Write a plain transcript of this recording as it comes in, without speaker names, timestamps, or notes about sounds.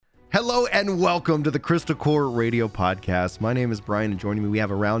Hello and welcome to the Crystal Core Radio Podcast. My name is Brian, and joining me, we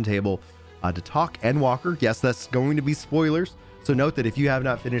have a roundtable to talk Endwalker. Yes, that's going to be spoilers. So note that if you have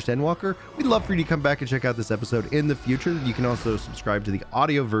not finished Endwalker, we'd love for you to come back and check out this episode in the future. You can also subscribe to the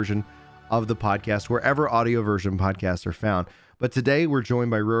audio version of the podcast wherever audio version podcasts are found. But today we're joined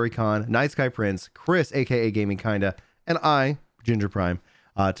by Rory Khan, Night Sky Prince, Chris, aka Gaming Kinda, and I, Ginger Prime,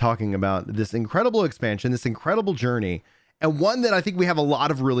 talking about this incredible expansion, this incredible journey, and one that I think we have a lot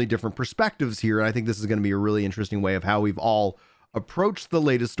of really different perspectives here. And I think this is going to be a really interesting way of how we've all approached the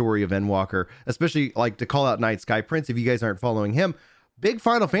latest story of Endwalker, especially like to call out Night Sky Prince. If you guys aren't following him, big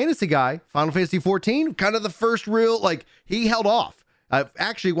Final Fantasy guy, Final Fantasy 14, kind of the first real, like he held off.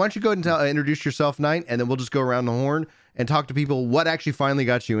 Actually, why don't you go ahead and introduce yourself, Knight, and then we'll just go around the horn and talk to people what actually finally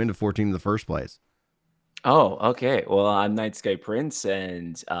got you into 14 in the first place. Oh, okay. Well, I'm Night Sky Prince,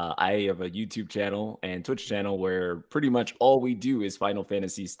 and I have a YouTube channel and Twitch channel where pretty much all we do is Final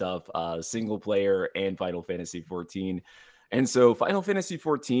Fantasy stuff, single player and Final Fantasy 14. And so Final Fantasy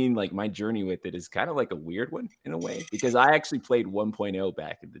 14, like my journey with it is kind of like a weird one in a way, because I actually played 1.0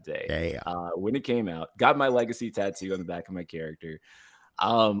 back in the day. When it came out, got my legacy tattoo on the back of my character.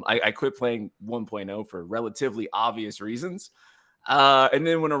 I quit playing 1.0 for relatively obvious reasons. And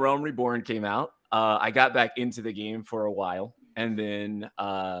then when A Realm Reborn came out, I got back into the game for a while, and then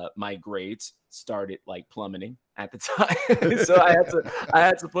my grades started like plummeting at the time. So I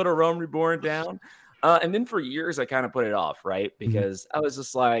had to put A Realm Reborn down. And then for years I kind of put it off, right? Because I was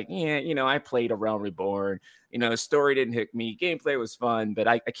just like, yeah, I played A Realm Reborn. The story didn't hook me. Gameplay was fun, but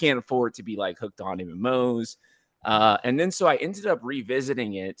I can't afford to be like hooked on MMOs. And then so I ended up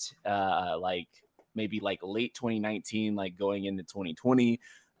revisiting it like maybe like late 2019, like going into 2020.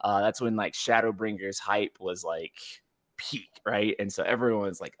 That's when like Shadowbringers hype was like peak, right? And so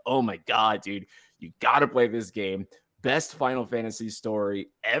everyone's like, oh my God, dude, you got to play this game. Best Final Fantasy story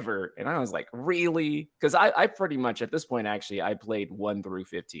ever. And I was like, really? Because I pretty much at this point, actually, I played 1 through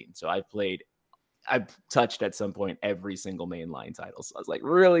 15. So I've touched at some point every single mainline title. So I was like,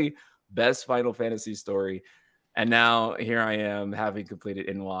 really? Best Final Fantasy story. And now here I am having completed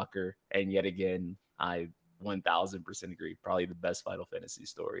Endwalker. And yet again, I 1000% agree. Probably the best Final Fantasy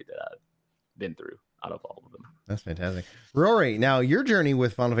story that I've been through out of all of them. That's fantastic. Rory, now your journey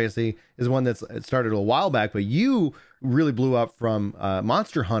with Final Fantasy is one that's started a while back, but you really blew up from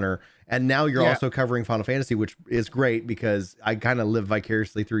Monster Hunter, and now you're also covering Final Fantasy, which is great because I kind of live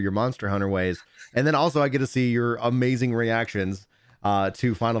vicariously through your Monster Hunter ways. And then also I get to see your amazing reactions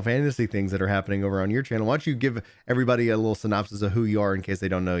to Final Fantasy things that are happening over on your channel. Why don't you give everybody a little synopsis of who you are in case they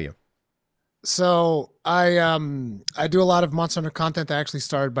don't know you? So I do a lot of Monster Hunter content. I actually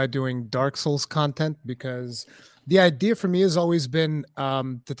started by doing Dark Souls content because the idea for me has always been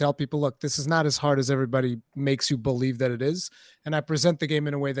to tell people, look, this is not as hard as everybody makes you believe that it is. And I present the game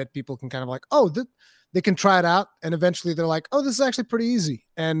in a way that people can kind of like, they can try it out. And eventually they're like, oh, this is actually pretty easy.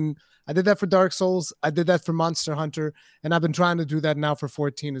 And I did that for Dark Souls. I did that for Monster Hunter. And I've been trying to do that now for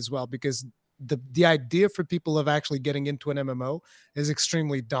 14 as well, because the idea for people of actually getting into an MMO is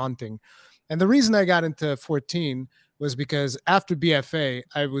extremely daunting. And the reason I got into 14 was because after BFA,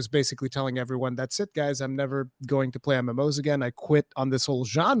 I was basically telling everyone, that's it, guys. I'm never going to play MMOs again. I quit on this whole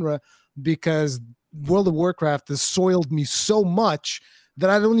genre because World of Warcraft has soiled me so much that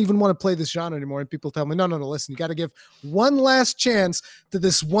I don't even want to play this genre anymore. And people tell me, no, listen, you got to give one last chance to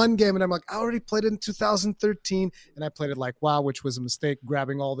this one game. And I'm like, I already played it in 2013. And I played it like WoW, which was a mistake,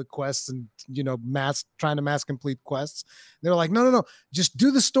 grabbing all the quests and, trying to mass complete quests. They were like, no, just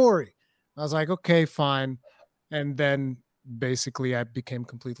do the story. I was like, okay, fine. And then basically I became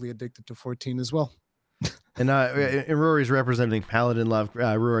completely addicted to 14 as well. And Rory's representing Paladin Love.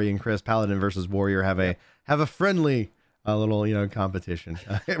 Rory and Chris, Paladin versus Warrior, have a friendly little competition.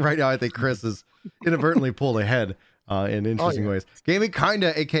 Right now I think Chris is inadvertently pulled ahead in interesting ways. Gaming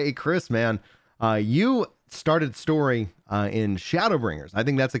Kinda, aka Chris, man. You started story in Shadowbringers. I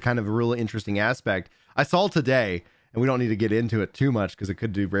think that's a kind of a really interesting aspect. I saw today, and we don't need to get into it too much because it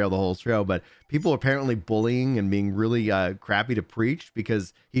could derail the whole show, but people apparently bullying and being really crappy to Preach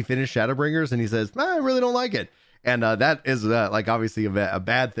because he finished Shadowbringers and he says, I really don't like it. And that is like obviously a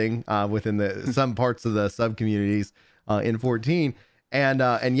bad thing within the some parts of the sub communities in 14.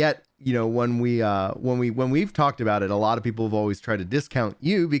 And yet, when we've talked about it, a lot of people have always tried to discount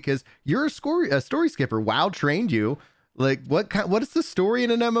you because you're a story skipper. WoW trained you. Like what is the story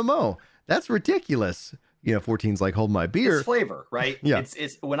in an MMO? That's ridiculous. 14's like, hold my beer. It's flavor, right? Yeah.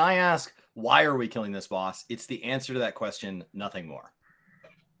 It's when I ask, why are we killing this boss? It's the answer to that question, nothing more.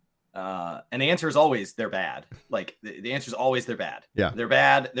 And the answer is always they're bad. Like the answer is always they're bad. Yeah. They're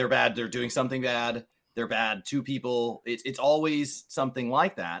bad. They're bad. They're doing something bad. They're bad to people. It's always something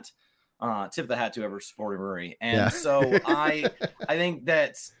like that. Tip of the hat to ever supporting Rory. And so I think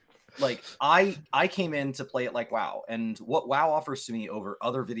that's like I came in to play it like WoW, and what WoW offers to me over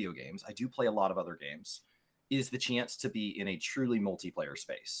other video games, I do play a lot of other games, is the chance to be in a truly multiplayer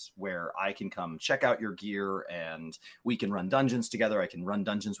space where I can come check out your gear and we can run dungeons together. I can run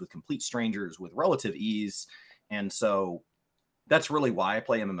dungeons with complete strangers with relative ease. And so that's really why I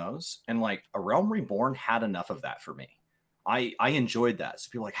play MMOs. And like A Realm Reborn had enough of that for me. I enjoyed that. So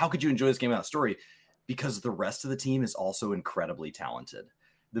people are like, how could you enjoy this game without story? Because the rest of the team is also incredibly talented.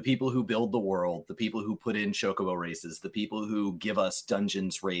 The people who build the world, the people who put in Chocobo races, the people who give us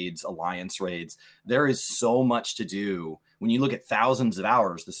dungeons raids, alliance raids. There is so much to do. When you look at thousands of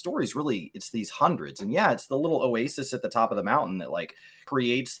hours, the story's really, it's these hundreds. And yeah, it's the little oasis at the top of the mountain that like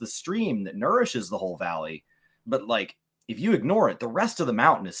creates the stream that nourishes the whole valley. But like, if you ignore it, the rest of the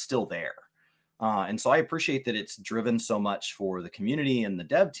mountain is still there. And so I appreciate that it's driven so much for the community and the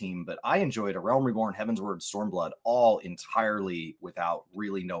dev team, but I enjoyed A Realm Reborn, Heavensward, Stormblood all entirely without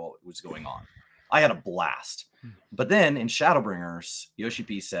really knowing what was going on. I had a blast. But then in Shadowbringers, Yoshi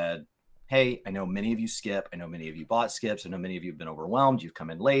P said, hey, I know many of you skip. I know many of you bought skips. I know many of you have been overwhelmed. You've come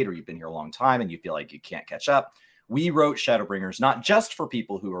in late or you've been here a long time and you feel like you can't catch up. We wrote Shadowbringers, not just for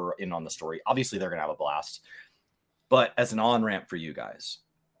people who are in on the story. Obviously, they're going to have a blast, but as an on-ramp for you guys.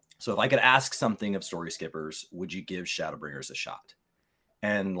 So if I could ask something of story skippers, would you give Shadowbringers a shot?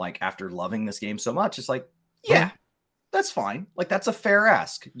 And like, after loving this game so much, it's like, yeah, that's fine. Like, that's a fair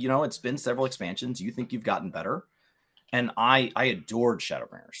ask. You know, it's been several expansions. You think you've gotten better. And I adored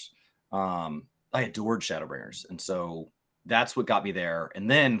Shadowbringers. I adored Shadowbringers. And so that's what got me there. And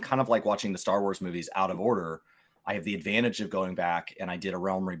then kind of like watching the Star Wars movies out of order, I have the advantage of going back and I did A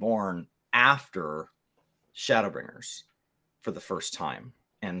Realm Reborn after Shadowbringers for the first time.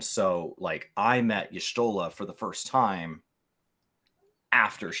 And so, like, I met Y'shtola for the first time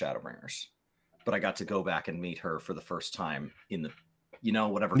after Shadowbringers, but I got to go back and meet her for the first time in the, you know,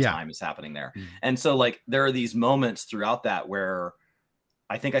 whatever time is happening there. Mm-hmm. And so, like, there are these moments throughout that where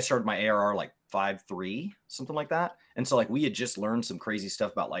I think I started my ARR like 5.3, something like that. And so, like, we had just learned some crazy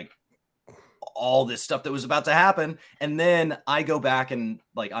stuff about, like, all this stuff that was about to happen. And then I go back and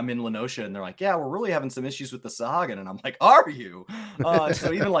like, I'm in Lenosha and they're like, yeah, we're really having some issues with the Sahagin. And I'm like, are you?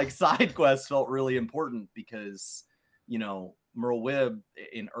 So even like side quests felt really important because, you know, Merle Wibb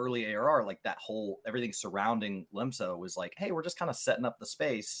in early ARR, like that whole, everything surrounding Limsa was like, hey, we're just kind of setting up the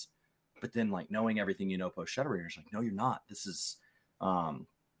space. But then like knowing everything, you know, post Shadowbringers, like, no, you're not. This is,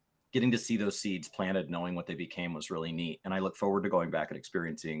 getting to see those seeds planted, knowing what they became was really neat. And I look forward to going back and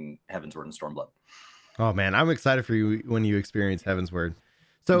experiencing Heavensward and Stormblood. Oh man, I'm excited for you when you experience Heavensward.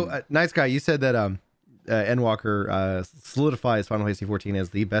 So Nice Guy, you said that Endwalker solidifies Final Fantasy 14 as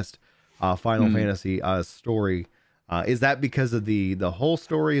the best Final Fantasy story. Is that because of the whole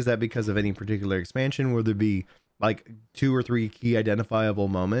story? Is that because of any particular expansion? Will there be like 2 or 3 key identifiable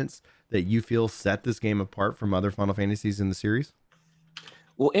moments that you feel set this game apart from other Final Fantasies in the series?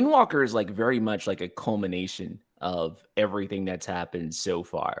 Well, Endwalker is like very much like a culmination of everything that's happened so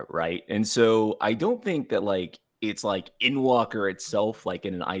far, right? And so I don't think that like it's like Endwalker itself, like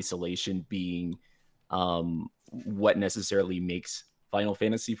in an isolation, being what necessarily makes Final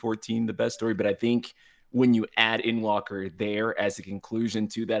Fantasy 14 the best story. But I think when you add Endwalker there as a conclusion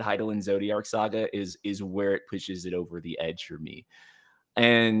to that Hydaelyn Zodiark saga is where it pushes it over the edge for me.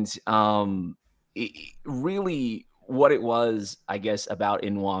 And really what it was, I guess, about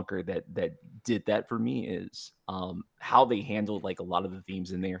Endwalker that did that for me is how they handled like a lot of the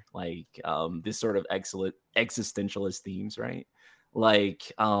themes in there, like this sort of excellent existentialist themes, right?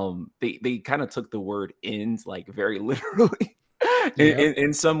 Like they kind of took the word end like very literally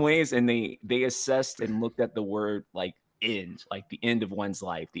in some ways, and they assessed and looked at the word like end, like the end of one's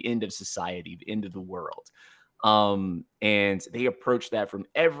life, the end of society, the end of the world. And they approached that from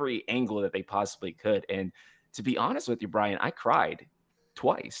every angle that they possibly could. And to be honest with you, Brian, I cried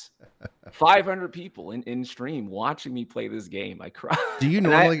twice. 500 people in stream watching me play this game. I cried. Do you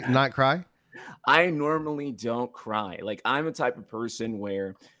normally not cry? I normally don't cry. Like, I'm a type of person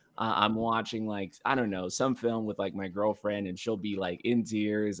where I'm watching, like, I don't know, some film with like my girlfriend and she'll be like in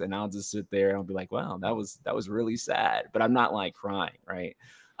tears and I'll just sit there and I'll be like, wow, that was really sad. But I'm not like crying, right?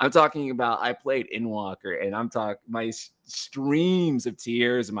 I'm talking about, I played Endwalker and I'm talking my streams of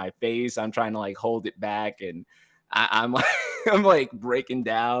tears in my face. I'm trying to like hold it back and I'm like, I'm like breaking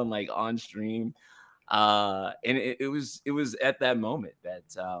down like on stream. And it was at that moment that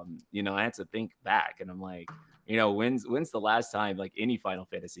I had to think back, and I'm like, when's the last time like any Final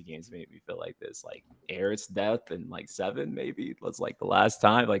Fantasy games made me feel like this? Like Aerith's death and like 7 maybe was like the last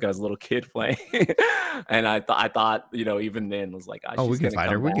time. Like I was a little kid playing, and I thought even then was like, we can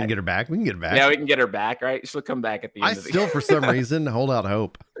find her. We can get her back. We can get her back. Yeah, we can get her back. Right? She'll come back at the end. Still, for some reason, hold out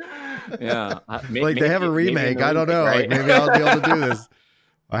hope. Yeah, like they have a remake. I don't know. Right? Like maybe I'll be able to do this.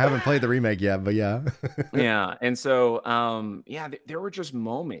 I haven't played the remake yet, but yeah. Yeah, and so there were just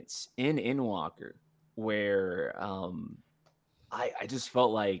moments in Endwalker where I just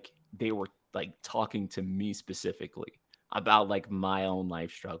felt like they were like talking to me specifically about like my own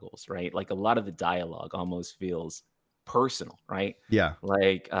life struggles, right? Like a lot of the dialogue almost feels personal, right? Yeah.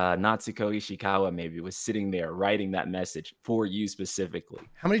 Like Natsuko Ishikawa maybe was sitting there writing that message for you specifically.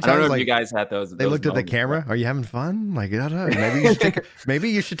 How many I don't times know if you guys had those. They looked at the camera. Are you having fun? Like, I don't know. Maybe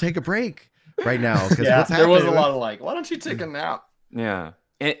you should take a break right now. Yeah, there was a lot of like, why don't you take a nap? Yeah.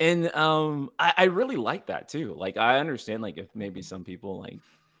 And I really like that too. Like I understand like if maybe some people like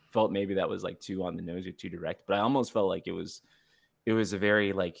felt maybe that was like too on the nose or too direct, but I almost felt like it was a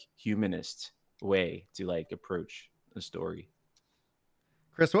very like humanist way to like approach the story.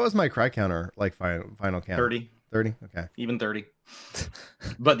 Chris, what was my cry counter like final count? 30. Okay. Even 30.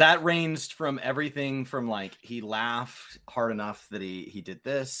 But that ranged from everything from like he laughed hard enough that he did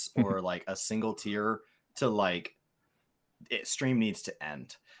this, or like a single tear, to like stream needs to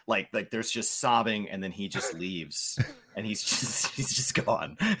end. Like there's just sobbing and then he just leaves and he's just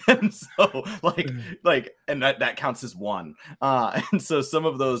gone. And so like and that counts as one. And so some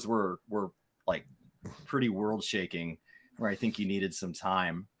of those were like pretty world shaking, where I think you needed some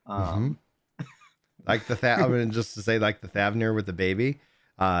time. Like I mean, just to say, like the Thavnir with the baby,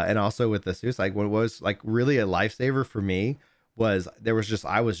 and also with the Zeus, like what was like really a lifesaver for me was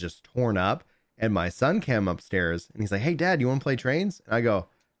I was just torn up, and my son came upstairs and he's like, "Hey Dad, you want to play trains?" And I go,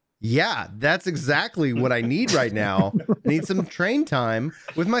 "Yeah, that's exactly what I need right now. I need some train time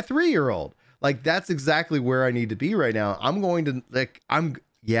with my 3-year-old. Like that's exactly where I need to be right now. I'm going to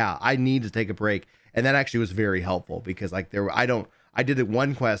I need to take a break." And that actually was very helpful because like I did it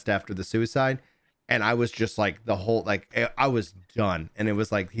one quest after the suicide, and I was just like the whole, like I was done. And it was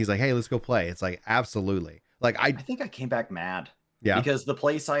like, he's like, "Hey, let's go play." It's like, absolutely. Like I think I came back mad. Yeah. Because the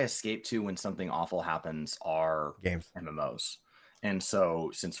place I escape to when something awful happens are games, MMOs. And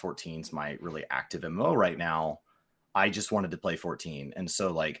so since 14's my really active MMO right now, I just wanted to play 14. And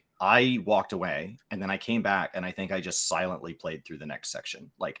so like I walked away and then I came back and I think I just silently played through the next section.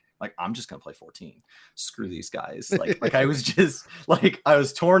 Like I'm just going to play 14. Screw these guys. Like I was just like, I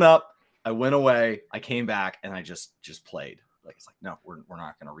was torn up. I went away. I came back and I just played. Like, it's like, no, we're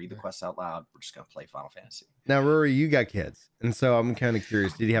not going to read the quests out loud. We're just going to play Final Fantasy. Now, Rory, you got kids. And so I'm kind of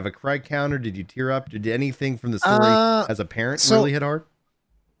curious. Did you have a cry counter? Did you tear up? Did anything from the story as a parent really hit hard?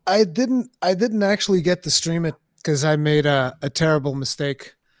 I didn't actually get to stream it because I made a terrible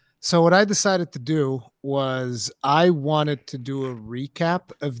mistake. So what I decided to do was I wanted to do a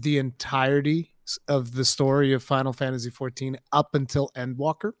recap of the entirety of the story of Final Fantasy XIV up until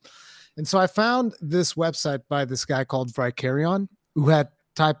Endwalker. And so I found this website by this guy called Vicarion, who had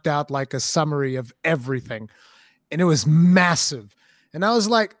typed out like a summary of everything. And it was massive. And I was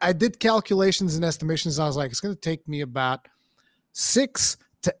like, I did calculations and estimations. And I was like, it's going to take me about 6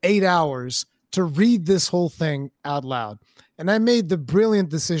 to 8 hours to read this whole thing out loud. And I made the brilliant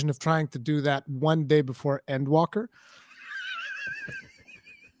decision of trying to do that one day before Endwalker.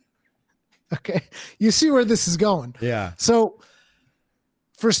 Okay. You see where this is going. Yeah. So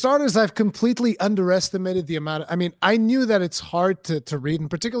for starters, I've completely underestimated the amount I knew that it's hard to read, and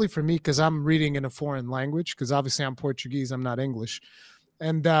particularly for me, because I'm reading in a foreign language, because obviously I'm Portuguese, I'm not English.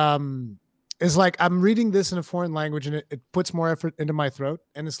 And it's like I'm reading this in a foreign language and it puts more effort into my throat.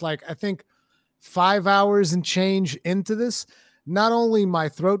 And it's like, I think 5 hours and change into this, not only my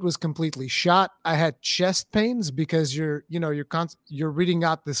throat was completely shot, I had chest pains because you're reading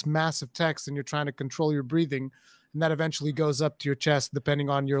out this massive text and you're trying to control your breathing. And that eventually goes up to your chest, depending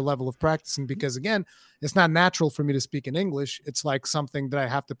on your level of practice. And because, again, it's not natural for me to speak in English. It's like something that I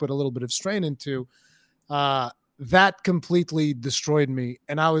have to put a little bit of strain into. That completely destroyed me.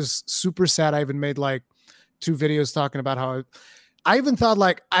 And I was super sad. I even made like 2 videos talking about how I even thought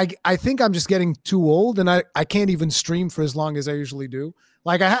like, I think I'm just getting too old and I can't even stream for as long as I usually do.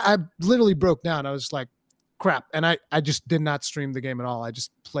 Like I literally broke down. I was like, crap. And I just did not stream the game at all. I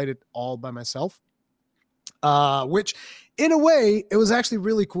just played it all by myself. Which in a way, it was actually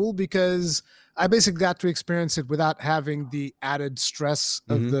really cool because I basically got to experience it without having the added stress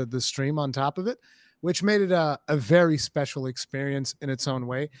of the stream on top of it. which made it a very special experience in its own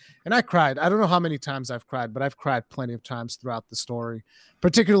way. And I cried. I don't know how many times I've cried, but I've cried plenty of times throughout the story,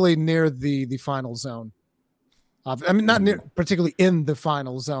 particularly near the final zone. I mean, not near, particularly in the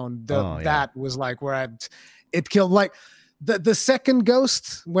final zone. That was like where it killed. Like the second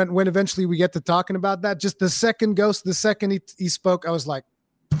ghost, when eventually we get to talking about that, just the second ghost, the second he spoke, I was like,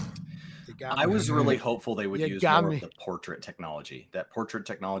 I was really hopeful they would use more me. of the portrait technology. That portrait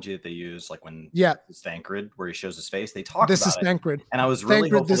technology that they use, like when it's Thancred, where he shows his face. They talk this about is Thancred, and I was really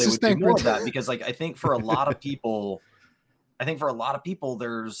Thancred, hopeful they would do more of Thancred. that, because like I think for a lot of people,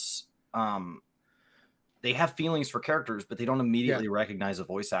 there's they have feelings for characters, but they don't immediately recognize a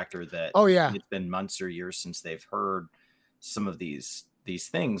voice actor that it's been months or years since they've heard some of these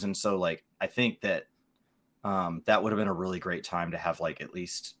things. And so like I think that that would have been a really great time to have like at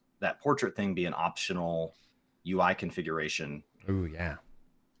least that portrait thing be an optional UI configuration. Oh yeah.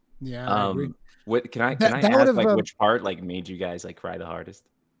 Yeah. I agree. What can I ask like which part like made you guys like cry the hardest?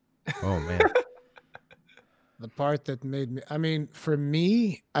 Oh man. The part that made me, I mean, for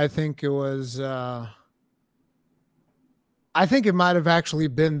me, I think it was I think it might have actually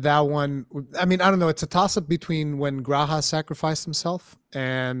been that one. I mean, I don't know. It's a toss-up between when Graha sacrificed himself,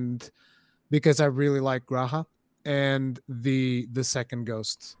 and because I really like Graha, and the second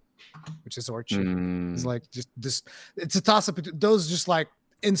ghost, which is Orchid. It's like just it's a toss-up. Those just like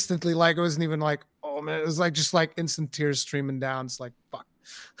instantly, like it wasn't even like, oh man, it was like just like instant tears streaming down. It's like, fuck.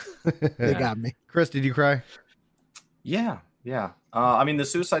 They got me. Chris, did you cry? Yeah. I mean, the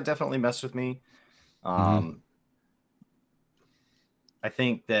suicide definitely messed with me. I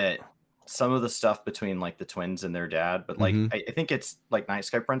think that some of the stuff between like the twins and their dad, but like I think it's like Night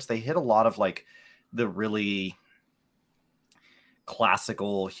Sky Prince, they hit a lot of like the really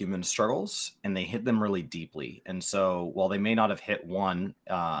classical human struggles, and they hit them really deeply. And so while they may not have hit one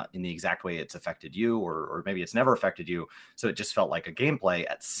in the exact way it's affected you, or maybe it's never affected you, so it just felt like a gameplay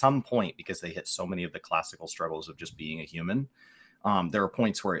at some point, because they hit so many of the classical struggles of just being a human. There are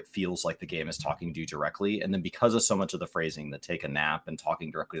points where it feels like the game is talking to you directly. And then because of so much of the phrasing, the take a nap and talking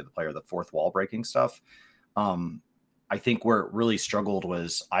directly to the player, the fourth wall breaking stuff, I think where it really struggled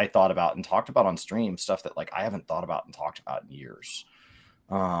was I thought about and talked about on stream stuff that like I haven't thought about and talked about in years,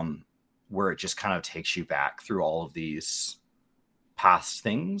 where it just kind of takes you back through all of these past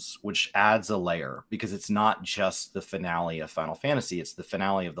things, which adds a layer, because it's not just the finale of Final Fantasy, it's the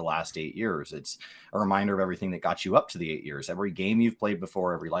finale of the last 8 years. It's a reminder of everything that got you up to the 8 years, every game you've played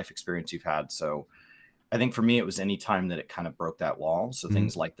before, every life experience you've had. So I think for me, it was any time that it kind of broke that wall. So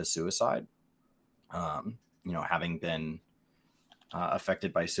things like the suicide, having been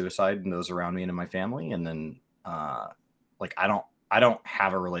affected by suicide and those around me and in my family. And then like, I don't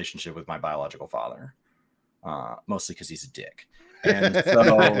have a relationship with my biological father, mostly because he's a dick. And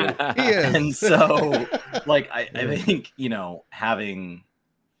so like I think having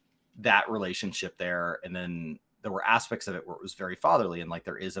that relationship there, and then there were aspects of it where it was very fatherly, and like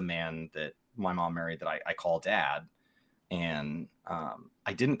there is a man that my mom married that I call dad, and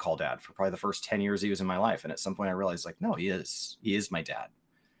I didn't call dad for probably the first 10 years he was in my life, and at some point I realized like, no, he is my dad.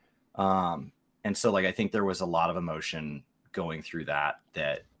 And so like I think there was a lot of emotion going through that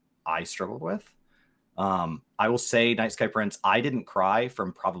I struggled with. I will say, Night Sky Prince, I didn't cry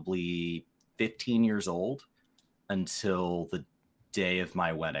from probably 15 years old until the day of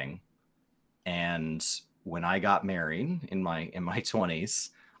my wedding. And when I got married in my 20s,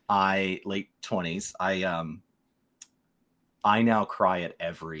 late 20s, I now cry at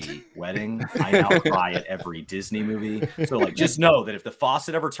every wedding. I now cry at every Disney movie. So like, just know that if the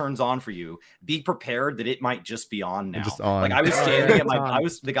faucet ever turns on for you, be prepared that it might just be on now. Like I was standing at I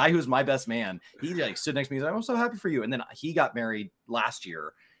was the guy who was my best man. He like stood next to me. He's like, I'm so happy for you. And then he got married last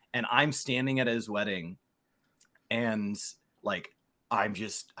year, and I'm standing at his wedding, and like, I'm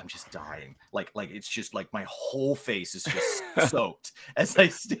just dying. Like it's just like my whole face is just soaked as I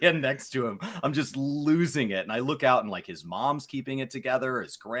stand next to him. I'm just losing it. And I look out, and like his mom's keeping it together.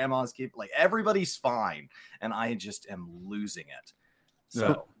 His grandma's like everybody's fine. And I just am losing it.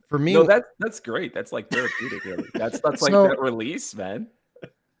 So for me, no, that's great. That's like therapeutic. Really. That's like that release, man.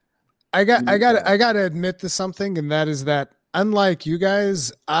 I gotta admit to something, and that is that unlike you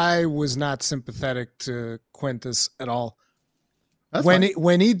guys, I was not sympathetic to Quintus at all. When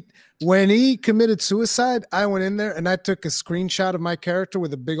he When he committed suicide, I went in there and I took a screenshot of my character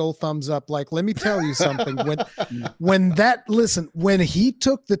with a big old thumbs up. Like, let me tell you something. When he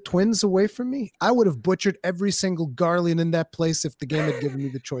took the twins away from me, I would have butchered every single Garlean in that place if the game had given me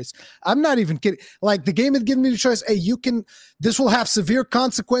the choice. I'm not even kidding. Like, the game had given me the choice. Hey, this will have severe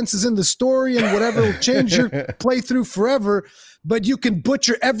consequences in the story and whatever will change your playthrough forever. But you can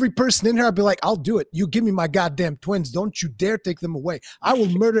butcher every person in here. I'll be like, I'll do it. You give me my goddamn twins. Don't you dare take them away. I will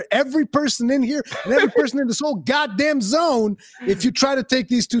murder every person in here and every person in this whole goddamn zone if you try to take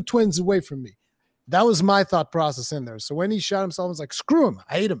these two twins away from me. That was my thought process in there. So when he shot himself, I was like, screw him.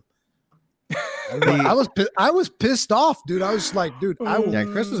 I hate him. I was pissed off, dude. I was just like, dude, I will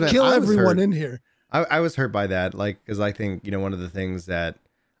kill everyone in here. I was hurt by that, like, because I think, one of the things that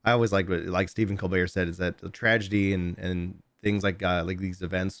I always like Stephen Colbert said, is that the tragedy and things like these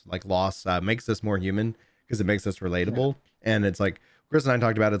events, like loss, makes us more human because it makes us relatable. Yeah. And it's like Chris and I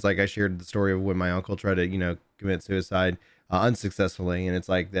talked about, it's like I shared the story of when my uncle tried to, commit suicide unsuccessfully. And it's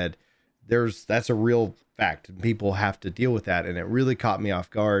like that's a real fact. And people have to deal with that. And it really caught me off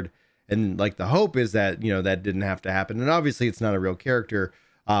guard. And like the hope is that, that didn't have to happen. And obviously it's not a real character.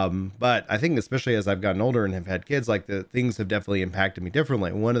 But I think especially as I've gotten older and have had kids, like the things have definitely impacted me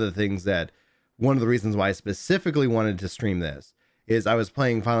differently. One of the reasons why I specifically wanted to stream this is I was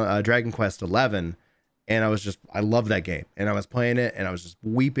playing Dragon Quest 11, and I love that game, and I was playing it and I was just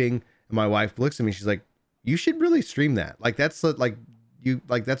weeping. And my wife looks at me, she's like, "You should really stream that. Like that's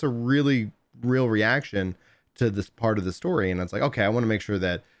that's a really real reaction to this part of the story." And it's like, okay, I want to make sure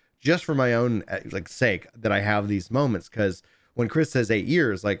that just for my own sake that I have these moments, because when Chris says 8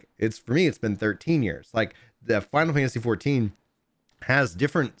 years, like for me, it's been 13 years. Like the Final Fantasy 14 has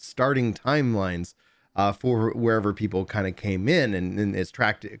different starting timelines for wherever people kind of came in, and it's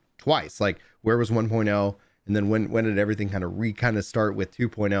tracked twice. Like where was 1.0, and then when did everything kind of start with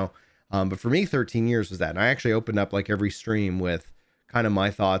 2.0? But for me, 13 years was that. And I actually opened up like every stream with kind of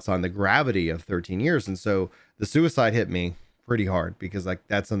my thoughts on the gravity of 13 years. And so the suicide hit me pretty hard because like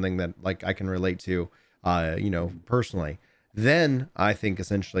that's something that like I can relate to, personally. Then I think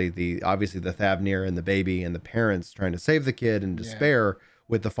essentially obviously the Thavnir and the baby and the parents trying to save the kid in despair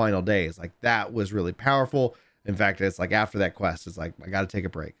with the final days, like that was really powerful. In fact, it's like after that quest, it's like, I got to take a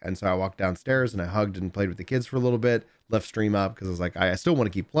break. And so I walked downstairs and I hugged and played with the kids for a little bit, left stream up because I was like, I still want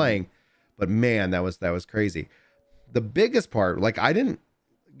to keep playing, but man, that was crazy. The biggest part, like I didn't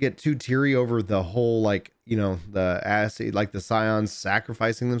get too teary over the whole, the Scions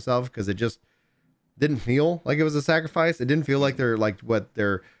sacrificing themselves, because it just didn't feel like it was a sacrifice. It didn't feel like they're like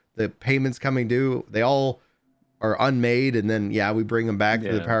the payments coming due. They all are unmade, and then we bring them back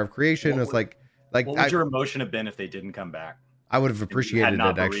through the power of creation. It's like what would your emotion have been if they didn't come back? I would have appreciated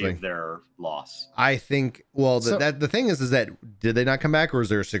it actually. Their loss. I think. Well, the thing is that did they not come back, or is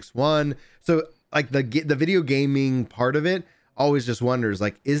there 6-1? So like the video gaming part of it always just wonders,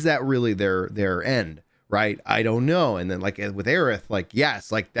 like, is that really their end? Right? I don't know. And then like with Aerith, like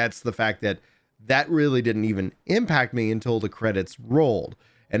yes, like that's the fact that really didn't even impact me until the credits rolled.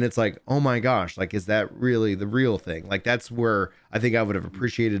 And it's like, oh my gosh, like, is that really the real thing? Like, that's where I think I would have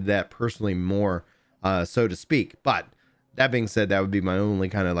appreciated that personally more, so to speak. But that being said, that would be my only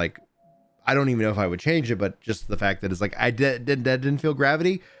kind of like, I don't even know if I would change it, but just the fact that it's like, that didn't feel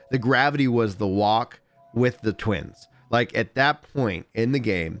gravity. The gravity was the walk with the twins. Like at that point in the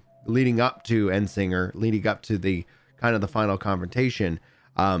game, leading up to Endsinger, leading up to the kind of the final confrontation,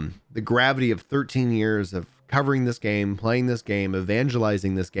 the gravity of 13 years of covering this game, playing this game,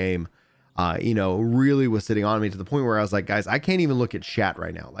 evangelizing this game, really was sitting on me to the point where I was like, guys, I can't even look at chat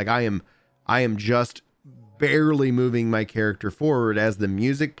right now. Like I am just barely moving my character forward as the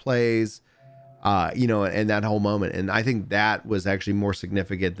music plays, and that whole moment. And I think that was actually more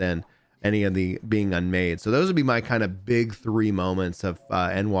significant than any of the being unmade. So those would be my kind of big 3 moments of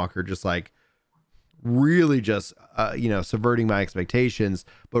Endwalker, just like really just subverting my expectations,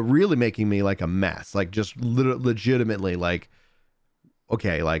 but really making me like a mess, like just legitimately like,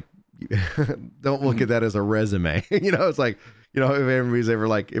 okay, like don't look at that as a resume. It's like, if everybody's ever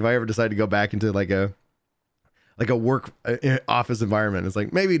like, if I ever decide to go back into like a work office environment, it's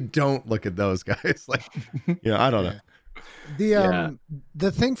like, maybe don't look at those guys. Like, I don't know.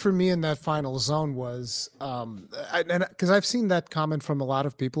 The thing for me in that final zone was, because I've seen that comment from a lot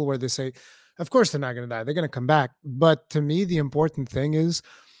of people where they say, of course they're not going to die, they're going to come back. But to me, the important thing is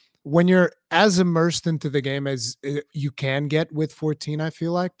when you're as immersed into the game as you can get with 14, I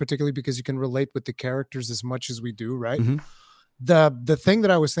feel like, particularly because you can relate with the characters as much as we do, right? Mm-hmm. The thing that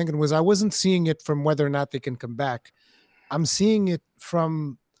I was thinking was I wasn't seeing it from whether or not they can come back. I'm seeing it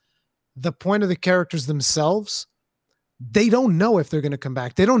from the point of the characters themselves. they don't know if they're going to come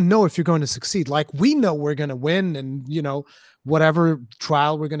back. They don't know if you're going to succeed. Like we know we're going to win and, you know, whatever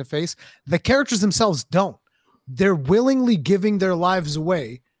trial we're going to face. The characters themselves don't. They're willingly giving their lives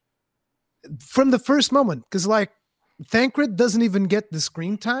away from the first moment. Because like Thancred doesn't even get the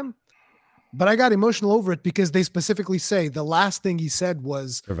screen time, but I got emotional over it because they specifically say the last thing he said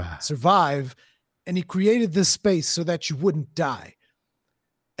was survive. And he created this space so that you wouldn't die.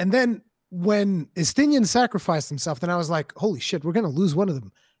 And then when Estinian sacrificed himself, then I was like, holy shit, we're going to lose one of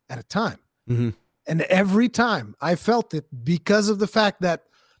them at a time. Mm-hmm. And every time I felt it because of the fact that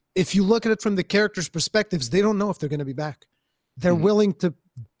if you look at it from the characters' perspectives, they don't know if they're going to be back. They're willing to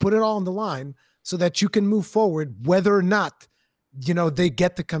put it all on the line so that you can move forward, whether or not, you know, they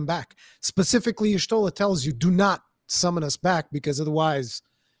get to come back. Specifically, Y'shtola tells you, do not summon us back because otherwise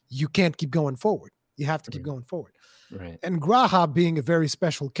you can't keep going forward. You have to keep going forward. Right. And Graha being a very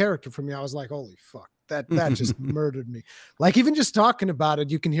special character for me, I was like, holy fuck, that just murdered me. Like even just talking about it,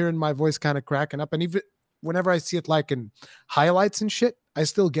 you can hear in my voice kind of cracking up. And even whenever I see it like in highlights and shit, I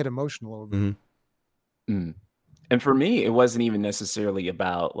still get emotional over it. And for me, it wasn't even necessarily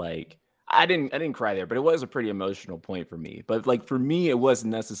about like, I didn't cry there, but it was a pretty emotional point for me. But like for me, it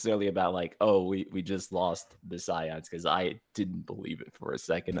wasn't necessarily about like, oh, we just lost the Scions, because I didn't believe it for a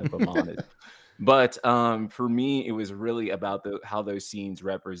second, if I'm honest. But for me, it was really about how those scenes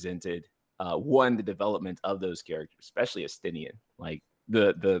represented the development of those characters, especially Estinian. Like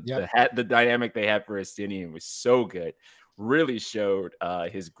the dynamic they had for Estinian was so good. Really showed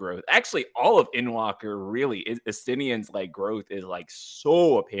his growth. Actually, all of Endwalker really Estinian's like growth is like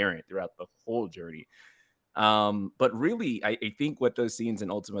so apparent throughout the whole journey. But really, I think what those scenes in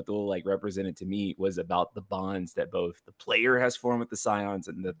Ultima Thule like represented to me was about the bonds that both the player has formed with the Scions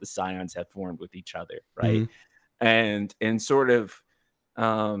and that the Scions have formed with each other, right? And sort of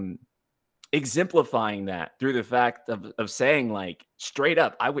exemplifying that through the fact of saying like straight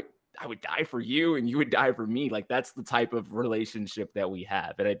up, I would die for you and you would die for me. Like that's the type of relationship that we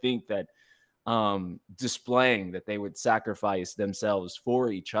have. And I think that displaying that they would sacrifice themselves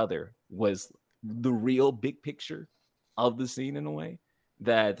for each other was the real big picture of the scene, in a way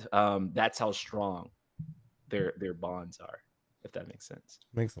that that's how strong their bonds are, if that makes sense.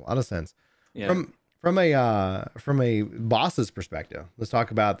 Makes a lot of sense. Yeah. From a boss's perspective, let's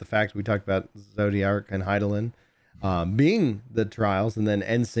talk about the fact we talked about Zodiark and Hydaelyn being the trials, and then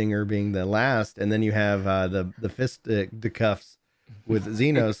Endsinger being the last, and then you have the fist cuffs with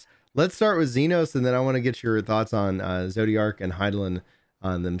Xenos. Let's start with Xenos, and then I want to get your thoughts on Zodiark and Hydaelyn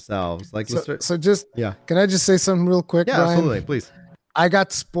on themselves. Like, can I just say something real quick? Yeah, Brian? absolutely, please. I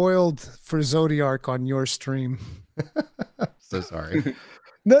got spoiled for Zodiark on your stream. So sorry.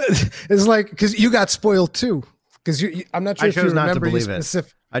 No, it's like because you got spoiled too. Because I'm not sure if you remember not to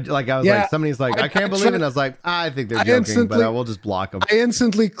specific. I was like, somebody's like, I can't believe it. And I was like, I think they're joking, but I will just block them. I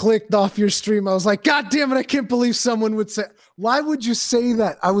instantly clicked off your stream. I was like, God damn it. I can't believe someone would say, why would you say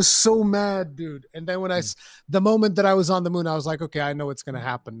that? I was so mad, dude. And then when the moment that I was on the moon, I was like, okay, I know what's going to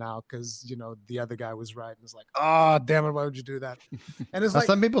happen now. Cause you know, the other guy was right. And it's like, oh, damn it. Why would you do that? And it's like,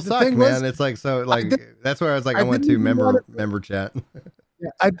 some people suck, man. It's like, so like, that's where I was like, I went to member chat.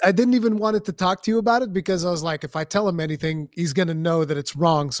 Yeah, I didn't even want to talk to you about it because I was like, if I tell him anything, he's going to know that it's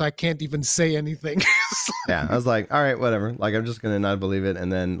wrong. So I can't even say anything. Yeah. I was like, all right, whatever. Like, I'm just going to not believe it.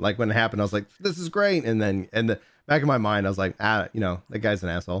 And then like when it happened, I was like, this is great. And then in the back of my mind, I was like, that guy's an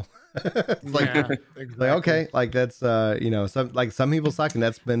asshole. Like, exactly. Like, okay. Like that's, some people suck. And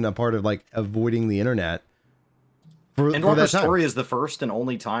that's been a part of like avoiding the internet. Endwalker's story is the first and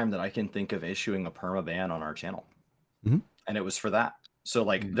only time that I can think of issuing a permaban on our channel. And it was for that. So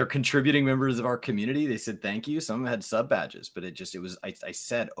like they're contributing members of our community. They said thank you. Some had sub badges, but I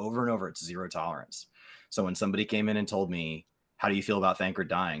said over and over, it's zero tolerance. So when somebody came in and told me, how do you feel about Thancred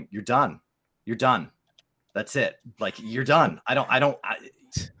dying? You're done. You're done. That's it. Like you're done.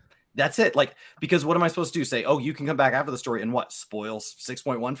 That's it. Like, because what am I supposed to do? Say, oh, you can come back after the story and what? Spoil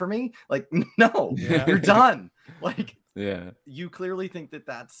 6.1 for me? Like, no, you're done. Like, you clearly think that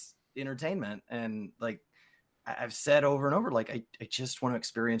that's entertainment. And like, I've said over and over, like, I just want to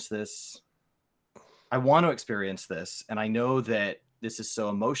experience this. I want to experience this. And I know that this is so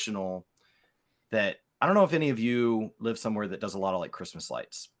emotional that I don't know if any of you live somewhere that does a lot of like Christmas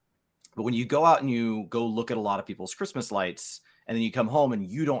lights, but when you go out and you go look at a lot of people's Christmas lights and then you come home and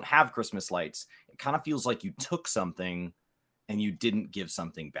you don't have Christmas lights, it kind of feels like you took something and you didn't give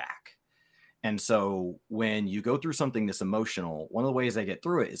something back. And so when you go through something this emotional, one of the ways I get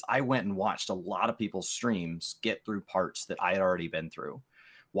through it is I went and watched a lot of people's streams get through parts that I had already been through.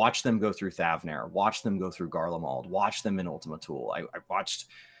 Watch them go through Thavnair, watch them go through Garlemald, watch them in Ultima Thule. I watched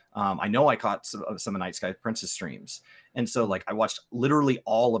I know I caught some of Night Sky Prince's streams. And so like I watched literally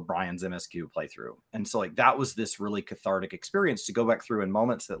all of Brian's MSQ playthrough. And so like that was this really cathartic experience to go back through in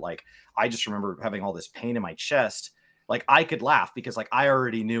moments that like I just remember having all this pain in my chest. Like I could laugh because like I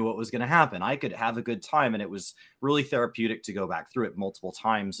already knew what was going to happen. I could have a good time, and it was really therapeutic to go back through it multiple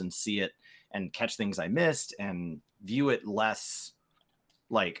times and see it and catch things I missed and view it less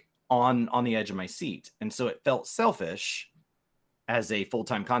like on the edge of my seat. And so it felt selfish as a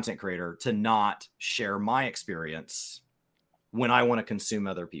full-time content creator to not share my experience when I want to consume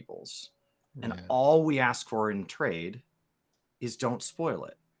other people's. And all we ask for in trade is don't spoil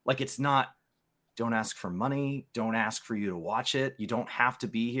it. Like it's not, don't ask for money. Don't ask for you to watch it. You don't have to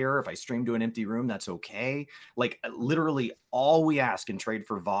be here. If I stream to an empty room, that's okay. Like literally all we ask in trade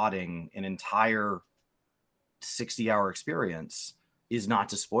for VODing an entire 60-hour experience is not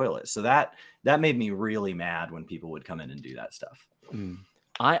to spoil it. So that made me really mad when people would come in and do that stuff.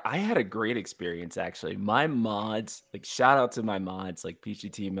 I had a great experience actually. My mods, like shout out to my mods like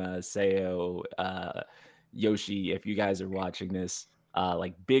Pichitima, Seo, Yoshi. If you guys are watching this,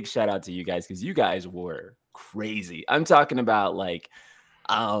 like big shout out to you guys because you guys were crazy. I'm talking about like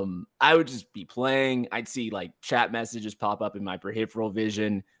I would just be playing. I'd see like chat messages pop up in my peripheral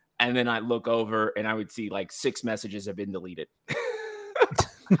vision, and then I'd look over and I would see like 6 messages have been deleted.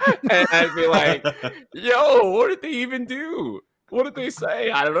 And I'd be like, yo, what did they even do? What did they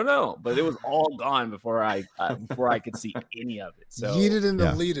say? I don't know, but it was all gone before I could see any of it. So yeeted and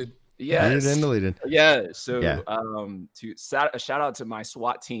deleted. Yes. Yeeted and deleted. Yeah. So Yeah. a shout out to my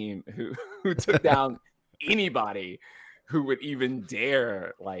SWAT team who took down anybody who would even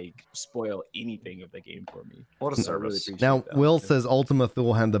dare like spoil anything of the game for me. What a So I service. really appreciate Now, that. Will says Ultima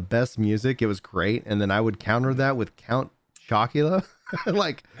Thule had the best music. It was great. And then I would counter that with Count Chocula,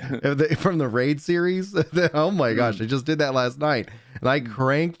 like from the Raid series. Oh my gosh, I just did that last night. And I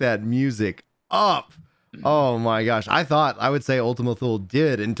cranked that music up. Oh my gosh. I would say Ultima Thule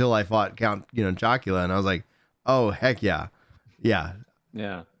did until I fought Count, Chocula. And I was like, oh, heck yeah. Yeah.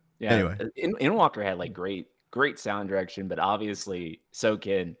 Yeah. Anyway. Inwalker had like great sound direction, but obviously so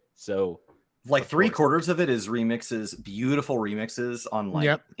can. So Like of 3/4 course. of it is remixes, beautiful remixes on like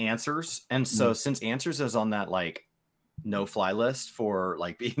Yep. Answers. And so since Answers is on that like no fly list for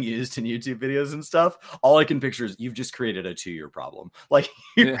like being used in YouTube videos and stuff, all I can picture is you've just created a 2-year problem. Like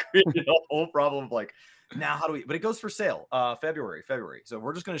you Yeah. created a whole problem of like, now how do we, but it goes for sale February. So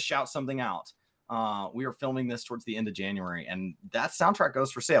we're just going to shout something out. We are filming this towards the end of January, and that soundtrack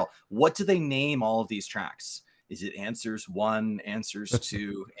goes for sale. What do they name all of these tracks? Is it Answers 1, Answers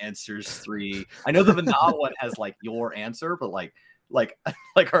 2, Answers 3? I know the Vanilla one has like your answer, but like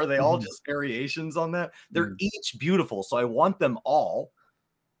are they all just variations on that? They're each beautiful, so I want them all.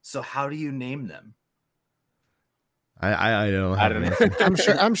 So how do you name them? I don't I have don't an know.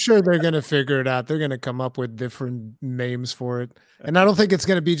 answer. I'm sure they're gonna figure it out. They're gonna come up with different names for it, and I don't think it's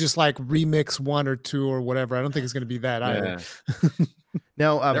gonna be just like remix 1 or 2 or whatever. I don't think it's gonna be that either. Yeah.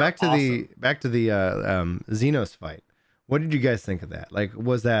 Now, They're back to the Xenos fight. What did you guys think of that? Like,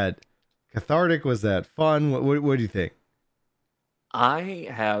 was that cathartic? Was that fun? What do you think? I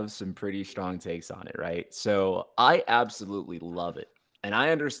have some pretty strong takes on it, right? So I absolutely love it. And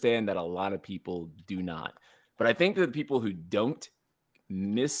I understand that a lot of people do not. But I think that the people who don't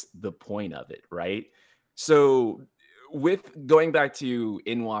miss the point of it, right? So with going back to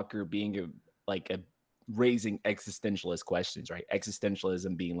Inwalker being a raising existentialist questions, right?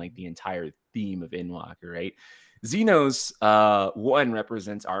 Existentialism being like the entire theme of Inwalker, right? Xenos, one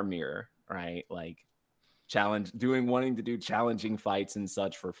represents our mirror, right? Like wanting to do challenging fights and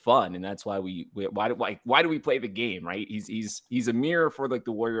such for fun, and that's why why do we play the game, right? He's a mirror for like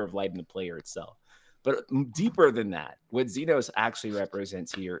the warrior of light and the player itself. But deeper than that, what Xenos actually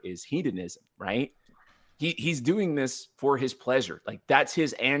represents here is hedonism, right? He's doing this for his pleasure. Like that's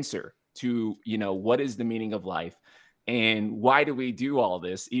his answer to, what is the meaning of life and why do we do all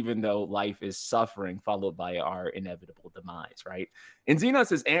this, even though life is suffering followed by our inevitable demise, right? And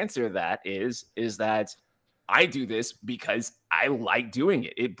Xenos' answer to that is that I do this because I like doing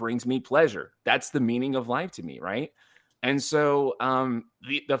it. It brings me pleasure. That's the meaning of life to me, right? And so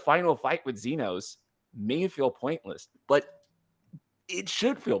the final fight with Xenos may feel pointless, but it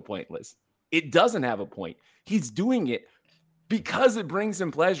should feel pointless. It doesn't have a point. He's doing it because it brings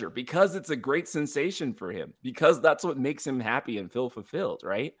him pleasure, because it's a great sensation for him, because that's what makes him happy and feel fulfilled,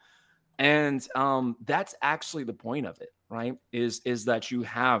 right? And that's actually the point of it, right? Is that you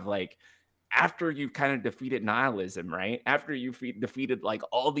have like, after you've kind of defeated nihilism, right? After you've defeated like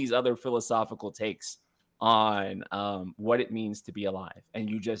all these other philosophical takes on what it means to be alive, and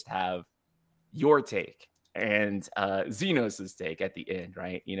you just have your take, and Xenos' take at the end,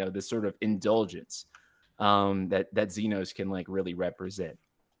 right? You know, this sort of indulgence that Xenos can like really represent.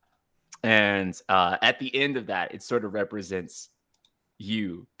 And at the end of that, it sort of represents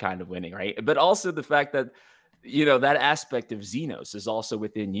you kind of winning, right? But also the fact that, you know, that aspect of Xenos is also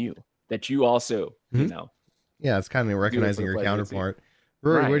within you, that you also, you know. Yeah, it's kind of recognizing your counterpart.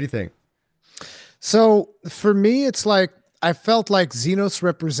 Rory, what do you think? So for me, it's like I felt like Xenos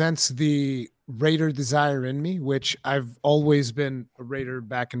represents the raider desire in me, which I've always been a raider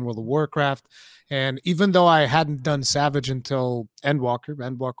back in World of Warcraft. And even though I hadn't done Savage until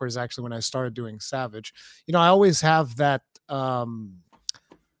Endwalker is actually when I started doing Savage, you know, I always have that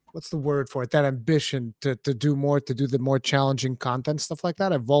what's the word for it? That ambition to do more, to do the more challenging content, stuff like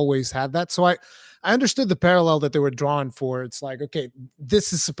that. I've always had that. So I understood the parallel that they were drawing for. It's like, okay,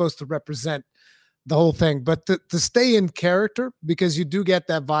 this is supposed to represent the whole thing, but to stay in character, because you do get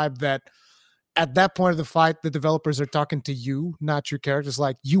that vibe that at that point of the fight, the developers are talking to you, not your characters.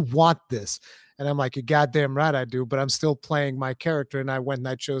 Like, you want this. And I'm like, you're goddamn right I do, but I'm still playing my character. And I went and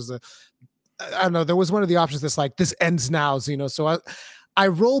I chose I don't know, there was one of the options that's like, this ends now, Xeno. So I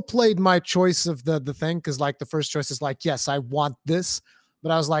role played my choice of the thing, because like the first choice is like, yes, I want this.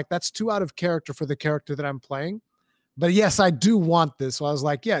 But I was like, that's too out of character for the character that I'm playing. But yes, I do want this. So I was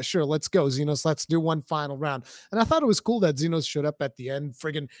like, yeah, sure, let's go, Xenos. Let's do one final round. And I thought it was cool that Xenos showed up at the end,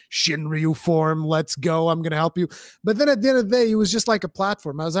 friggin' Shinryu form. Let's go. I'm going to help you. But then at the end of the day, he was just like a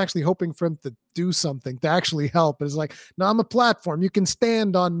platform. I was actually hoping for him to do something, to actually help. But it's like, no, I'm a platform. You can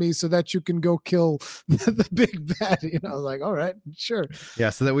stand on me so that you can go kill the big bad. You know, I was like, all right, sure. Yeah,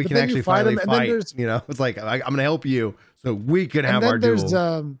 so that we can actually finally fight. You know, it's like, I'm going to help you so we can have our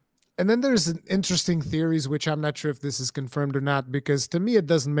duel. And then there's an interesting theories, which I'm not sure if this is confirmed or not, because to me, it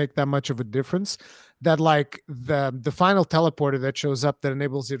doesn't make that much of a difference, that like the final teleporter that shows up that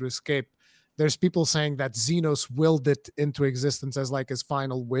enables you to escape, there's people saying that Xenos willed it into existence as like his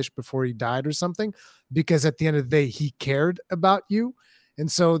final wish before he died or something, because at the end of the day, he cared about you.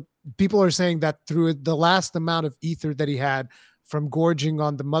 And so people are saying that through the last amount of ether that he had from gorging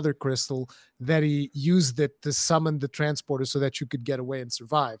on the mother crystal, that he used it to summon the transporter so that you could get away and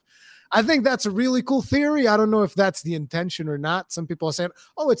survive. I think that's a really cool theory. I don't know if that's the intention or not. Some people are saying,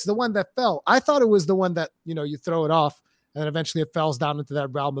 oh, it's the one that fell. I thought it was the one that, you know, you throw it off and then eventually it falls down into that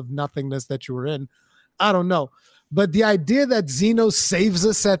realm of nothingness that you were in. I don't know. But the idea that Xenos saves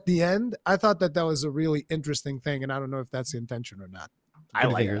us at the end, I thought that was a really interesting thing. And I don't know if that's the intention or not. I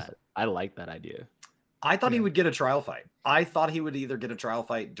like that. I like that idea. I thought he would get a trial fight. I thought he would either get a trial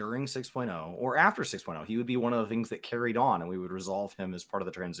fight during 6.0 or after 6.0. He would be one of the things that carried on, and we would resolve him as part of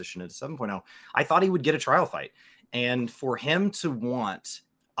the transition into 7.0. I thought he would get a trial fight. And for him to want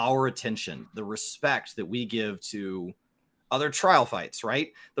our attention, the respect that we give to other trial fights,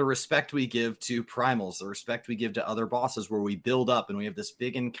 right? The respect we give to primals, the respect we give to other bosses where we build up and we have this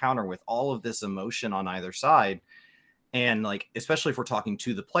big encounter with all of this emotion on either side. And like, especially if we're talking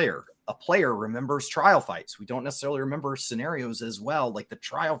to the player, a player remembers trial fights. We don't necessarily remember scenarios as well. Like the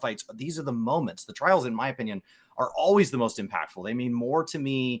trial fights, these are the moments. The trials, in my opinion, are always the most impactful. They mean more to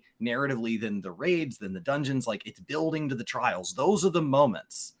me narratively than the raids, than the dungeons. Like, it's building to the trials. Those are the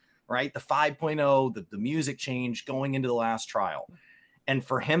moments, right? The 5.0, the music change going into the last trial. And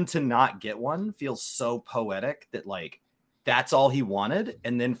for him to not get one feels so poetic that like, that's all he wanted.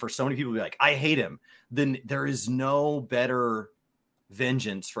 And then for so many people to be like, I hate him. Then there is no better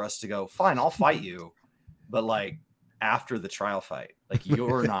vengeance for us to go, fine, I'll fight you. But like after the trial fight, like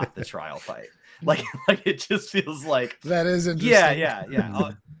you're not the trial fight. Like it just feels like that is interesting.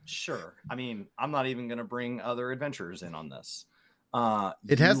 Yeah. Sure. I mean, I'm not even going to bring other adventurers in on this.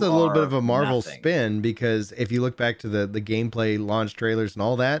 It has a little bit of a Marvel spin, because if you look back to the gameplay launch trailers and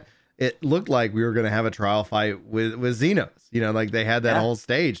all that, it looked like we were going to have a trial fight with Xenos, you know, like they had that whole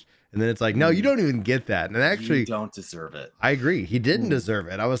stage. And then it's like, no, you don't even get that. And actually, you don't deserve it. I agree. He didn't deserve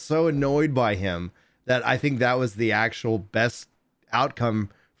it. I was so annoyed by him that I think that was the actual best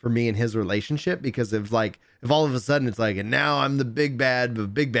outcome for me in his relationship, because if all of a sudden it's like, and now I'm the big bad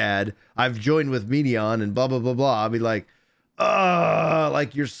of big bad, I've joined with Medion and blah, blah, blah, blah. I'll be like,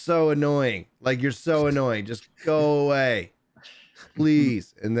 like, you're so annoying. Like, you're so annoying. Just go away,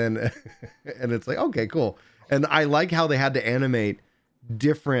 please. And then, and it's like, okay, cool. And I like how they had to animate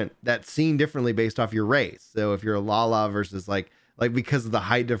that scene differently based off your race. So if you're a Lala versus like because of the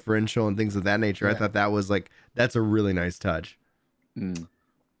height differential and things of that nature, I thought that was like, that's a really nice touch.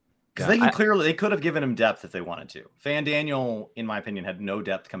 Because they could have given him depth if they wanted to. Fan Daniel, in my opinion, had no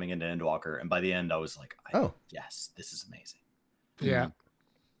depth coming into Endwalker, and by the end I was like, yes, this is amazing.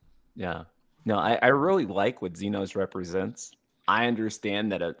 Yeah. No, I really like what Xenos represents. I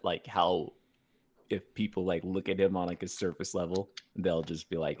understand that like how if people like look at him on like a surface level, they'll just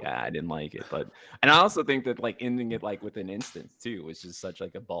be like, I didn't like it. But and I also think that like ending it like with an instance too was just such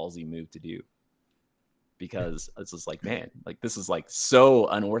like a ballsy move to do. Because it's just like, man, like this is like so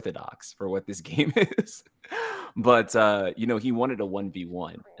unorthodox for what this game is. But he wanted a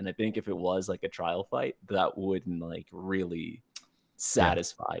 1v1. And I think if it was like a trial fight, that wouldn't like really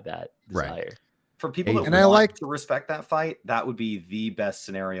satisfy that desire. Right. For people that want to respect that fight, that would be the best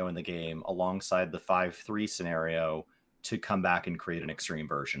scenario in the game alongside the 5-3 scenario to come back and create an extreme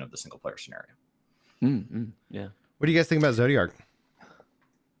version of the single player scenario. Yeah. What do you guys think about Zodiark?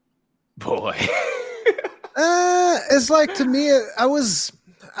 Boy. It's like, to me,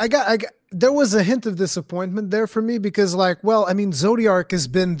 there was a hint of disappointment there for me because, like, well, I mean, Zodiark has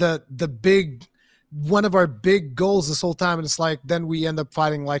been one of our big goals this whole time, and it's like then we end up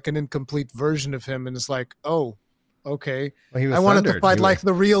fighting like an incomplete version of him, and it's like, oh, okay. Well, I wanted to fight like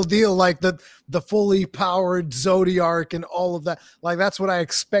the real deal, like the fully powered Zodiark and all of that. Like that's what I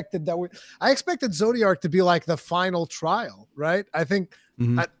expected. I expected Zodiark to be like the final trial, right? I think.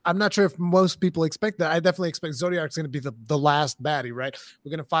 I'm not sure if most people expect that. I definitely expect Zodiark's going to be the last baddie, right?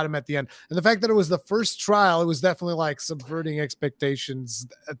 We're going to fight him at the end. And the fact that it was the first trial, it was definitely like subverting expectations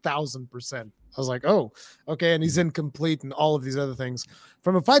 1,000%. I was like, oh, okay. And he's incomplete and all of these other things.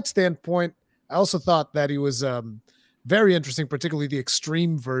 From a fight standpoint, I also thought that he was very interesting, particularly the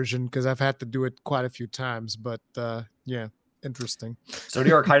extreme version, because I've had to do it quite a few times. But yeah, interesting.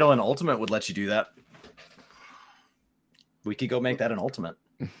 Zodiark Heidel and Ultimate would let you do that. We could go make that an ultimate.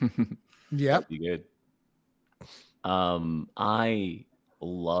 Yeah, that'd be good. I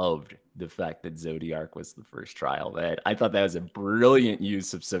loved the fact that Zodiark was the first trial. I thought that was a brilliant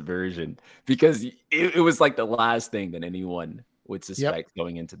use of subversion because it was like the last thing that anyone would suspect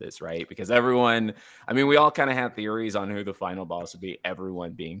going into this, right? Because everyone, I mean, we all kind of had theories on who the final boss would be.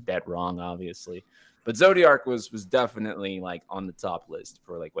 Everyone being dead wrong, obviously. But Zodiark was definitely like on the top list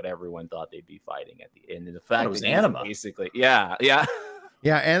for like what everyone thought they'd be fighting at the end. And the fact it was Anima, basically, yeah,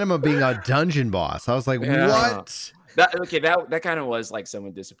 Anima being a dungeon boss. I was like, what? That kind of was like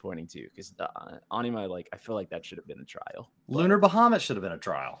somewhat disappointing too, because Anima, like I feel like that should have been a trial. Lunar Bahamut should have been a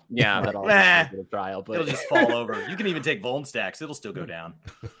trial. Yeah, that also should have been a trial, but it'll just fall over. You can even take Vuln stacks; it'll still go down.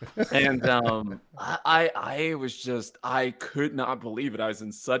 And I was just, I could not believe it. I was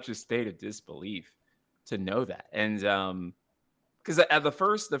in such a state of disbelief to know that. And because at the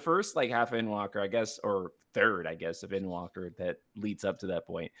first like half Endwalker, I guess, or third, I guess, of Endwalker that leads up to that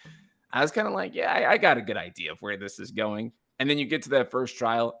point, I was kind of like, yeah, I got a good idea of where this is going. And then you get to that first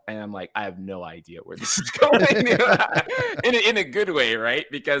trial, and I'm like, I have no idea where this is going in a good way, right?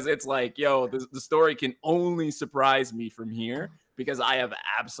 Because it's like, yo, the story can only surprise me from here because I have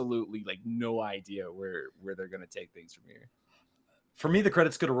absolutely like no idea where they're gonna take things from here. For me, the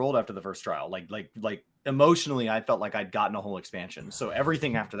credits could have rolled after the first trial. Like emotionally, I felt like I'd gotten a whole expansion. So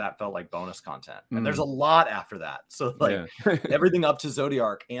everything after that felt like bonus content. And there's a lot after that. So like everything up to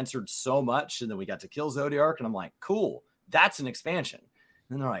Zodiark answered so much. And then we got to kill Zodiark. And I'm like, cool, that's an expansion.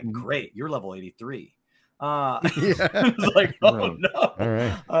 And then they're like, great, you're level 83. Like, oh no. All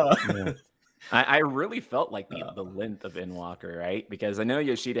right. I really felt like the length of Endwalker, right? Because I know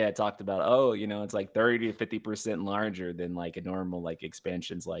Yoshida had talked about, it's like 30 to 50% larger than like a normal like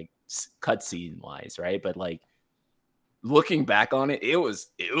expansions, like cutscene wise, right? But like looking back on it, it was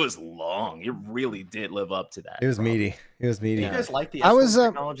long. It really did live up to that. It was meaty. It was meaty. Do you guys like the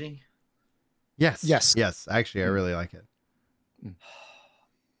technology? Yes. Actually, I really like it.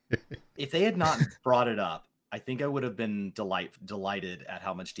 If they had not brought it up, I think I would have been delighted at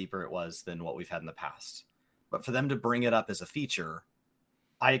how much deeper it was than what we've had in the past. But for them to bring it up as a feature,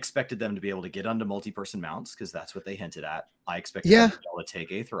 I expected them to be able to get onto multi-person mounts because that's what they hinted at. I expected them to be able to take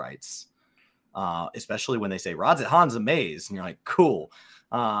Aetherites, especially when they say Rods at Han's a maze, and you're like, cool.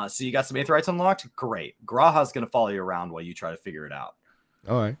 So you got some Aetherites unlocked? Great. Graha's going to follow you around while you try to figure it out.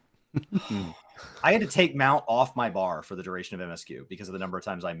 All right. I had to take mount off my bar for the duration of MSQ because of the number of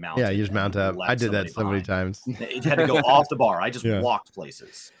times I mounted. Yeah, you just mount up. I did that so many times. It had to go off the bar. I just walked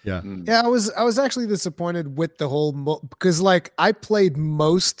places. Yeah. Yeah, I was actually disappointed with the whole because like I played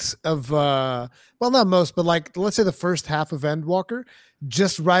most of well, not most, but like let's say the first half of Endwalker,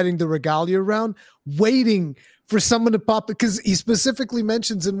 just riding the Regalia around, waiting for someone to pop it, because he specifically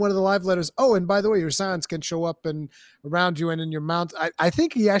mentions in one of the live letters, oh, and by the way, your scions can show up and around you and in your mount. I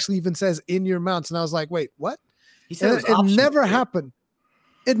think he actually even says in your mounts, and I was like, wait, what? He said it never happened.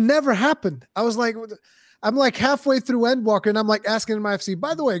 It never happened. I was like, I'm like halfway through Endwalker, and I'm like asking in my FC,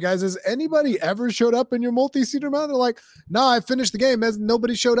 by the way, guys, has anybody ever showed up in your multi-seater mount? They're like, no, I finished the game. As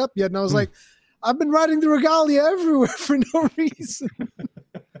nobody showed up yet. And I was like, I've been riding the Regalia everywhere for no reason.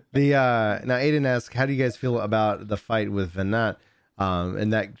 The now Aiden asks, how do you guys feel about the fight with Venat?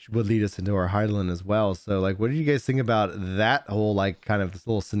 And that would lead us into our Hydaelyn as well. So, like, what did you guys think about that whole like kind of this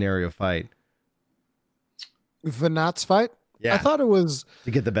little scenario fight? Venat's fight. Yeah, I thought it was.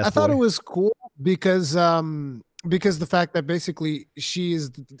 to get the best. I thought boy. it was cool because the fact that basically she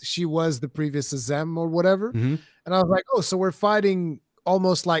was the previous Azem or whatever, Mhm. and I was like, oh, so we're fighting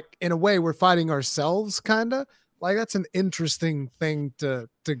almost like in a way we're fighting ourselves, kind of like that's an interesting thing to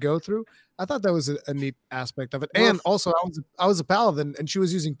go through. I thought that was a neat aspect of it, Well, and also I was a paladin and she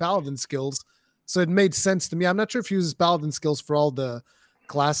was using paladin skills, so it made sense to me. I'm not sure if she uses paladin skills for all the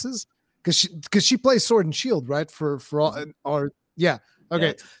classes because she plays sword and shield, right? For all or yeah.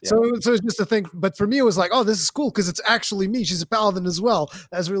 Okay, Yeah. so it's just a thing, but for me, it was like, oh, this is cool because it's actually me. She's a paladin as well.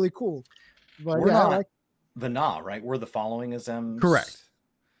 That's really cool. But We're yeah, I not like- the right? We're the following Azem's Correct.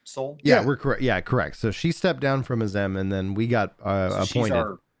 soul. Yeah, Yeah. we're correct. Yeah, correct. So she stepped down from Azem, and then we got So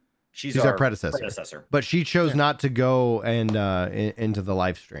appointed. she's our predecessor. But she chose Yeah. not to go and into the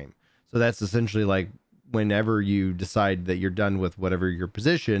live stream. So that's essentially like whenever you decide that you're done with whatever your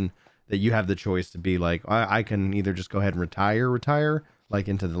position, that you have the choice to be like, I can either just go ahead and retire like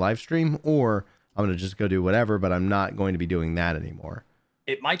into the live stream, or I'm going to just go do whatever, but I'm not going to be doing that anymore.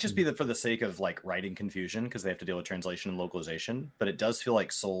 It might just be that for the sake of like writing confusion because they have to deal with translation and localization, but it does feel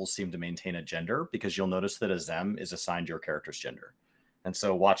like souls seem to maintain a gender because you'll notice that Azem is assigned your character's gender. And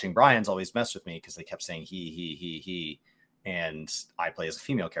so watching Brian's always messed with me because they kept saying he, and I play as a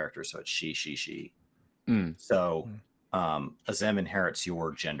female character, so it's she. So Azem inherits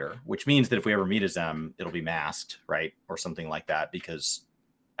your gender, which means that if we ever meet Azem, it'll be masked, right? Or something like that, because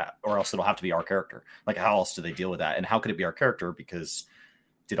or else it'll have to be our character. Like, how else do they deal with that? And how could it be our character? Because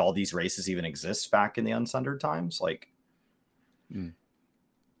did all these races even exist back in the Unsundered times? Like,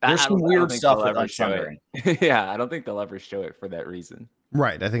 there's some weird stuff with Unsundering. Yeah, I don't think they'll ever show it for that reason.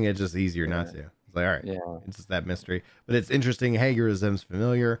 Right. I think it's just easier not to. It's like, all right, it's just that mystery. But it's interesting. Hager Azem's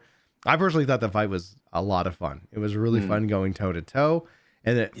familiar. I personally thought the fight was a lot of fun. It was really fun going toe to toe,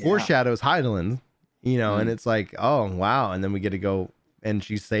 and it foreshadows Hydaelyn, you know, and it's like, oh wow, and then we get to go, and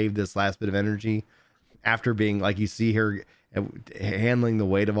she saved this last bit of energy after being like, you see her handling the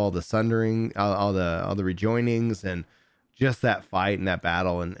weight of all the sundering, all the rejoinings, and just that fight and that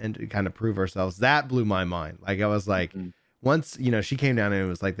battle, and to kind of prove ourselves. That blew my mind. Like I was like, once she came down and it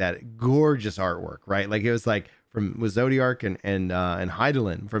was like that gorgeous artwork, right? Like it was like with Zodiark and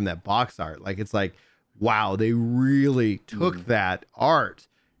Hydaelyn from that box art. Like it's like, wow, they really took that art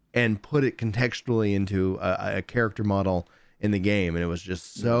and put it contextually into a character model in the game, and it was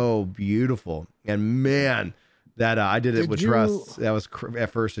just so beautiful. And man, that I did it with Trust. That was at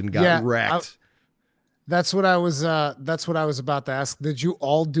first and got wrecked. That's what I was about to ask. Did you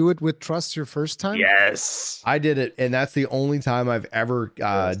all do it with Trust your first time? Yes, I did it, and that's the only time I've ever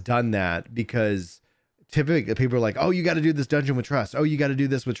done that, because typically people are like, oh, you got to do this dungeon with Trust. Oh, you got to do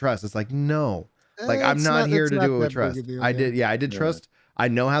this with Trust. It's like, no, like I'm not here to do it with Trust. I did Trust. I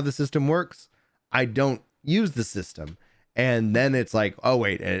know how the system works. I don't use the system. And then it's like, oh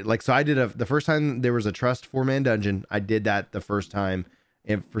wait, so I did the first time there was a Trust 4-man dungeon. I did that the first time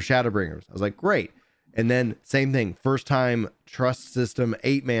for Shadowbringers. I was like, great. And then same thing, first time Trust system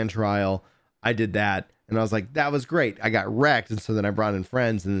 8-man trial. I did that, and I was like, that was great. I got wrecked, and so then I brought in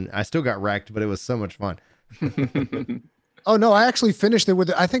friends, and I still got wrecked, but it was so much fun. Oh no, I actually finished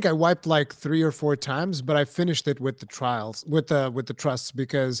it I think I wiped like 3 or 4 times, but I finished it with the trials, with the Trusts,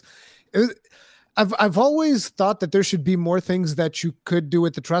 because I've always thought that there should be more things that you could do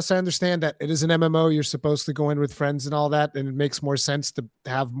with the Trust. I understand that it is an MMO, you're supposed to go in with friends and all that, and it makes more sense to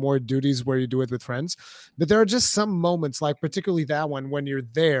have more duties where you do it with friends. But there are just some moments, like particularly that one, when you're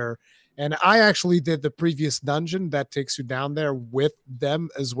there. And I actually did the previous dungeon that takes you down there with them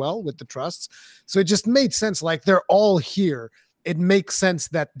as well, with the Trusts. So it just made sense. Like, they're all here. It makes sense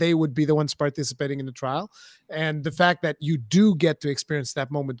that they would be the ones participating in the trial. And the fact that you do get to experience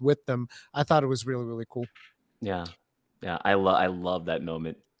that moment with them, I thought it was really, really cool. Yeah. I love that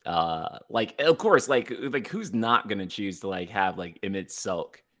moment. Like, of course, like who's not going to choose to like have like Emmett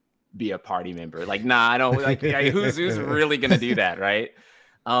Silk be a party member? Like, nah, I don't like, who's really going to do that? Right.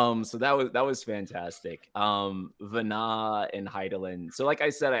 So that was fantastic. Vana and Hydaelyn. So like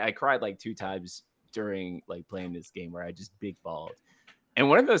I said, I cried like 2 times during like playing this game, where I just big balled. And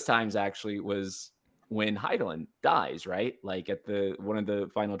one of those times actually was when Hydaelyn dies, right? Like at one of the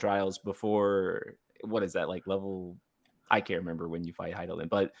final trials before, what is that, like level, I can't remember when you fight Hydaelyn,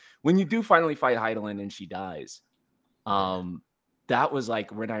 but when you do finally fight Hydaelyn and she dies, that was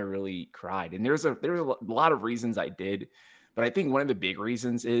like when I really cried. And there's a lot of reasons I did. But I think one of the big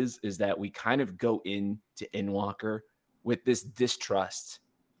reasons is that we kind of go into Endwalker with this distrust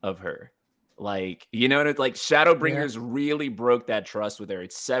of her. Like, you know, like Shadowbringers really broke that trust with her.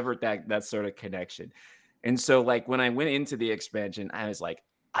 It severed that sort of connection. And so, like, when I went into the expansion, I was like,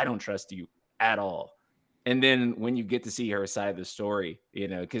 I don't trust you at all. And then when you get to see her side of the story, you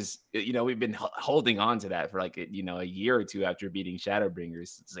know, because, you know, we've been holding on to that for like, you know, a year or two after beating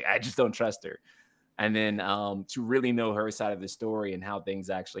Shadowbringers. It's like, I just don't trust her. And then to really know her side of the story and how things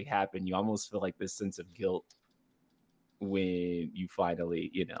actually happen, you almost feel like this sense of guilt when you finally,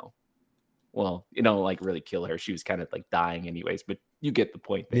 you know, well, you know, like really kill her. She was kind of like dying anyways, but you get the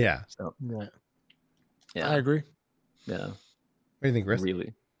point there. Yeah. So, yeah, I agree. Yeah. What do you think, Chris?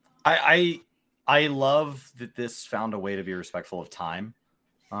 Really? I love that this found a way to be respectful of time.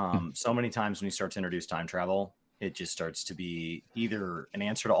 So many times when you start to introduce time travel, it just starts to be either an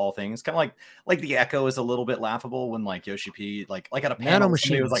answer to all things. Kind of like the Echo is a little bit laughable when like Yoshi P like at a panel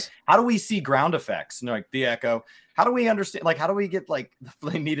somebody was like, how do we see ground effects? And they're like, the Echo. How do we understand, like, how do we get like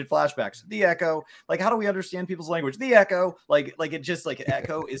the needed flashbacks? The Echo. Like, how do we understand people's language? The Echo. Like it just like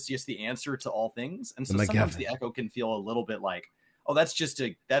Echo is just the answer to all things. And so sometimes the Echo can feel a little bit like, oh, that's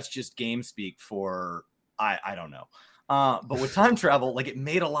just game speak for I don't know. But with time travel, like it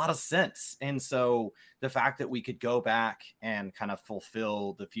made a lot of sense. And so the fact that we could go back and kind of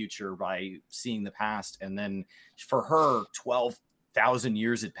fulfill the future by seeing the past, and then for her, 12,000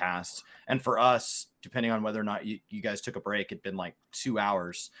 years had passed. And for us, depending on whether or not you guys took a break, it'd been like 2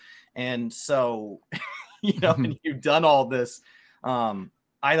 hours. And so, you know, and you've done all this. I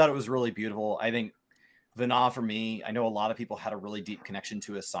thought it was really beautiful. I think Vana, for me, I know a lot of people had a really deep connection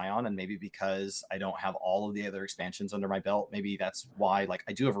to a Scion, and maybe because I don't have all of the other expansions under my belt, maybe that's why, like,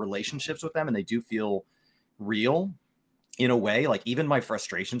 I do have relationships with them and they do feel real in a way. Like even my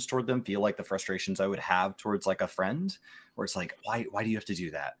frustrations toward them feel like the frustrations I would have towards like a friend, where it's like, why do you have to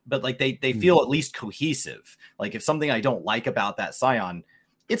do that? But like they feel at least cohesive. Like if something I don't like about that Scion,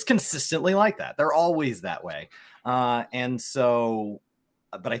 it's consistently like that. They're always that way. And so,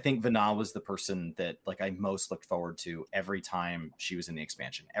 but I think Vana was the person that like I most looked forward to every time she was in the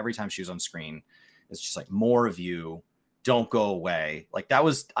expansion. Every time she was on screen, it's just like, more of you, don't go away. Like that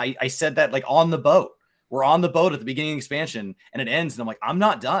was, I said that like on the boat. We're on the boat at the beginning of the expansion and it ends and I'm like, I'm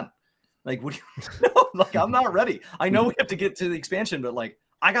not done. Like, what do you know? Like, I'm not ready. I know we have to get to the expansion, but like,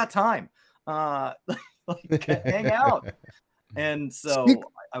 I got time. Like, hang out. And so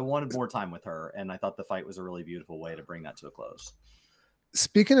I wanted more time with her. And I thought the fight was a really beautiful way to bring that to a close.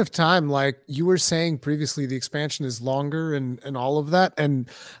 Speaking of time, like you were saying previously, the expansion is longer and all of that. And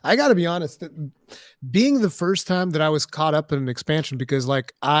I got to be honest, that being the first time that I was caught up in an expansion, because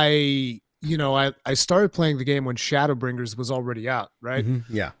like I started playing the game when Shadowbringers was already out, right?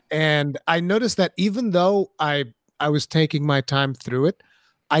 Mm-hmm. Yeah. And I noticed that even though I was taking my time through it,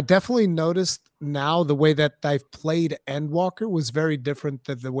 I definitely noticed now the way that I've played Endwalker was very different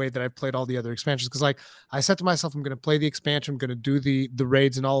than the way that I've played all the other expansions. Because like I said to myself, I'm going to play the expansion, I'm going to do the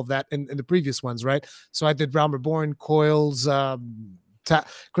raids and all of that in the previous ones, right? So I did Realm Reborn, Coils,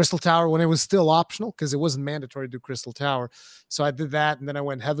 Crystal Tower when it was still optional because it wasn't mandatory to do Crystal Tower. So I did that, and then I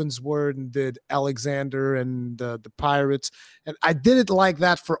went Heaven's Word and did Alexander and the Pirates, and I did it like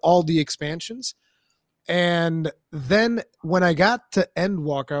that for all the expansions. And then when I got to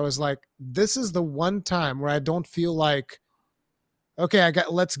Endwalker, I was like, this is the one time where I don't feel like, okay,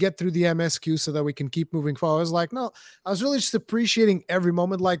 let's get through the MSQ so that we can keep moving forward. I was like, no, I was really just appreciating every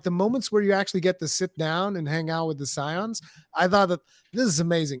moment. Like the moments where you actually get to sit down and hang out with the Scions. I thought that this is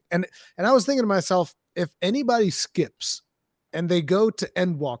amazing. And I was thinking to myself, if anybody skips and they go to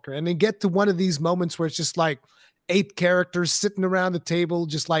Endwalker and they get to one of these moments where it's just like 8 characters sitting around the table,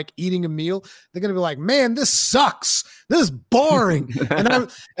 just like eating a meal, they're going to be like, man, this sucks. This is boring. and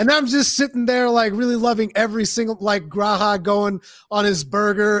I'm just sitting there like really loving every single, like Graha going on his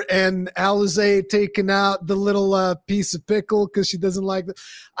burger and Alize taking out the little piece of pickle because she doesn't like it.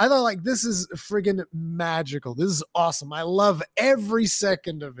 I thought like, this is friggin' magical. This is awesome. I love every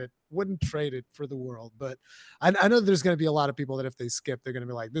second of it. Wouldn't trade it for the world. But I know there's going to be a lot of people that if they skip, they're going to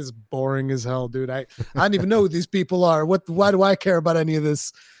be like, this is boring as hell, dude. I don't even know who these people are. Why do I care about any of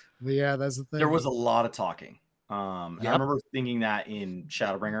this? But yeah, that's the thing. There was a lot of talking. I remember thinking that in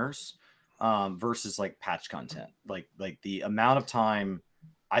Shadowbringers versus like patch content, like the amount of time,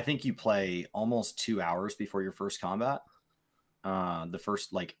 I think you play almost 2 hours before your first combat. The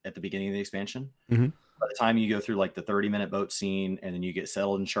first, like at the beginning of the expansion. Mm-hmm. By the time you go through like the 30-minute boat scene and then you get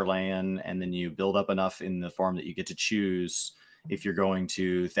settled in Sharlayan and then you build up enough in the farm that you get to choose if you're going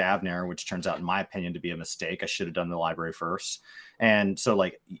to Thavner, which turns out in my opinion to be a mistake. I should have done the library first. And so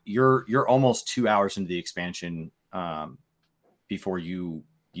like you're almost 2 hours into the expansion before you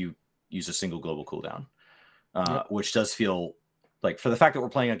use a single global cooldown, which does feel like for the fact that we're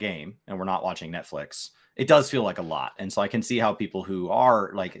playing a game and we're not watching Netflix, it does feel like a lot. And so I can see how people who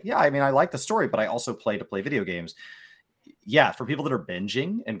are like, yeah, I mean, I like the story, but I also play to play video games. Yeah, for people that are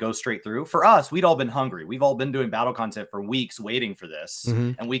binging and go straight through, for us, we'd all been hungry. We've all been doing battle content for weeks waiting for this.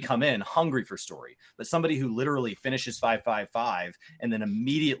 And we come in hungry for story. But somebody who literally finishes 555 and then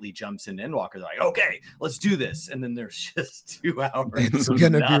immediately jumps into Endwalker, they're like, okay, let's do this. And then there's just 2 hours. It's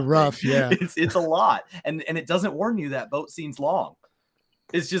going to be rough. Yeah. It's a lot. And it doesn't warn you that boat scene's long.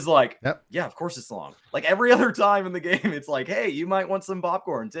 It's just like, yeah, of course it's long. Like every other time in the game, it's like, hey, you might want some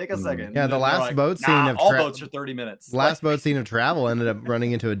popcorn. Take a second. Yeah, the last boat scene of all boats are 30 minutes. Last boat scene of travel ended up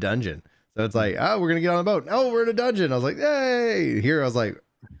running into a dungeon. So it's like, oh, we're gonna get on a boat. Oh, we're in a dungeon. I was like, hey. Here I was like,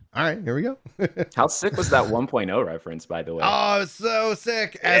 all right, here we go. How sick was that 1.0 reference, by the way? Oh, so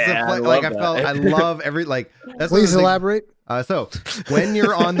sick. I love every that's Please elaborate. So when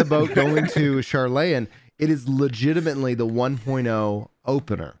you're on the boat going to Charlayan, it is legitimately the 1.0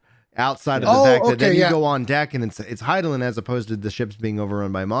 opener outside of the fact that then you go on deck and it's Hydaelyn as opposed to the ships being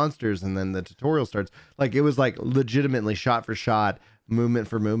overrun by monsters. And then the tutorial starts. Like it was like legitimately shot for shot, movement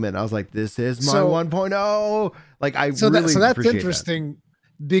for movement. I was like, this is my 1.0. Like so that's interesting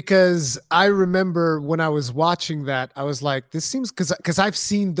because I remember when I was watching that, I was like, this seems because I've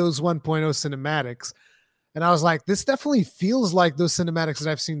seen those 1.0 cinematics. And I was like, this definitely feels like those cinematics that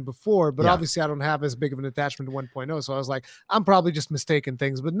I've seen before, but obviously I don't have as big of an attachment to 1.0. So I was like, I'm probably just mistaking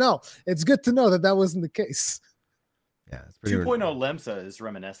things. But no, it's good to know that that wasn't the case. Yeah, it's pretty 2.0 Lemsa is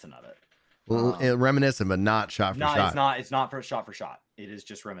reminiscent of it. Well, reminiscent, but not shot for shot. It's not for shot. It is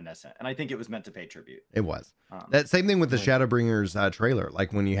just reminiscent. And I think it was meant to pay tribute. It was. That same thing with the Shadowbringers trailer.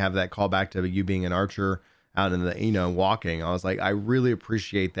 Like when you have that callback to you being an archer out in the, walking, I was like, I really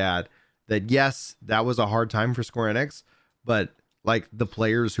appreciate that. That yes, that was a hard time for Square Enix, but like the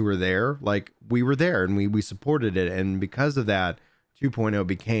players who were there, like we were there and we supported it, and because of that, 2.0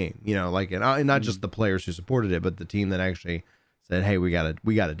 became, and not just the players who supported it, but the team that actually said, hey, we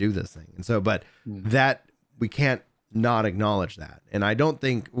gotta do this thing. And so, but that we can't not acknowledge that, and I don't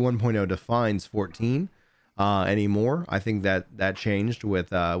think 1.0 defines 14 anymore. I think that changed with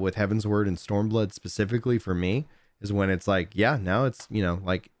Heavensward and Stormblood specifically for me is when it's like, yeah, now it's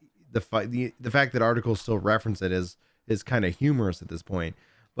like. The fact that articles still reference it is kind of humorous at this point,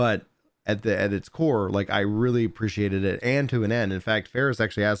 but at its core, like I really appreciated it, and to an end. In fact, Ferris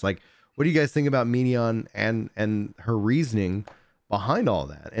actually asked, like, what do you guys think about Medion and her reasoning behind all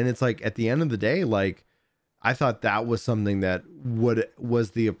that? And it's like at the end of the day, like I thought that was something that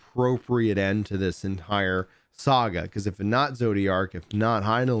was the appropriate end to this entire saga, because if not Zodiark, if not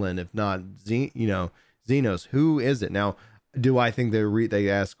Hydaelyn, if not Xenos, who is it now? Do I think they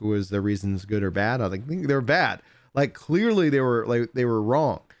ask was the reasons good or bad? I think they're bad. Like clearly they were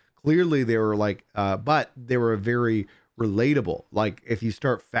wrong. Clearly they were but they were very relatable. Like if you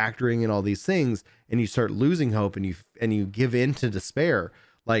start factoring in all these things and you start losing hope and you give in to despair,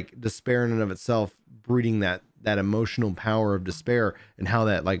 like despair in and of itself breeding that emotional power of despair and how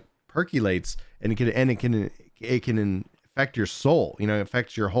that like percolates and it can affect your soul. It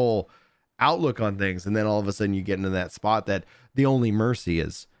affects your whole outlook on things, and then all of a sudden you get into that spot that the only mercy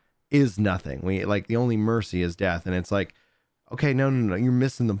is nothing. The only mercy is death, and it's like, okay, no, you're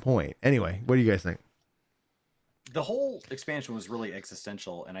missing the point. Anyway, what do you guys think? The whole expansion was really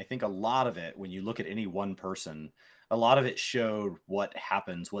existential, and I think a lot of it, when you look at any one person, a lot of it showed what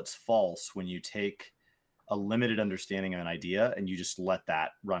happens, what's false when you take a limited understanding of an idea and you just let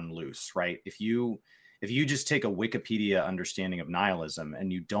that run loose, right? If you just take a Wikipedia understanding of nihilism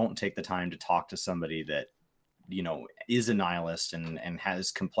and you don't take the time to talk to somebody that, is a nihilist and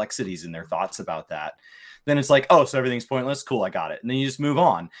has complexities in their thoughts about that, then it's like, oh, so everything's pointless. Cool. I got it. And then you just move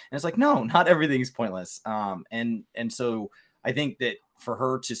on. And it's like, no, not everything's pointless. And so I think that for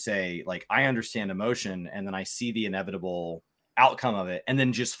her to say, like, I understand emotion and then I see the inevitable outcome of it and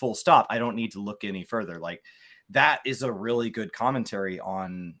then just full stop, I don't need to look any further. Like that is a really good commentary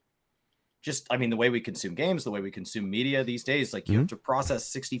on the way we consume games, the way we consume media these days. Like you have to process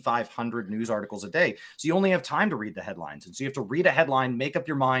 6,500 news articles a day. So you only have time to read the headlines. And so you have to read a headline, make up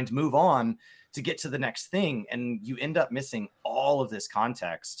your mind, move on to get to the next thing. And you end up missing all of this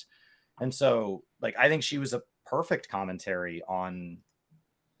context. And so like, I think she was a perfect commentary on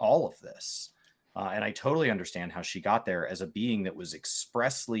all of this. And I totally understand how she got there as a being that was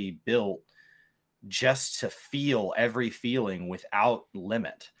expressly built just to feel every feeling without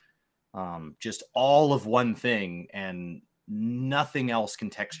limit. Just all of one thing and nothing else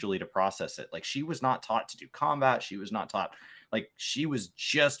contextually to process it. Like she was not taught to do combat. She was not taught, like she was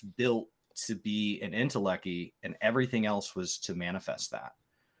just built to be an intellecty and everything else was to manifest that.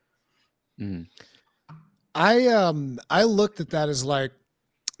 I looked at that as like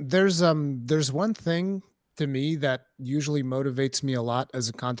there's one thing to me that usually motivates me a lot as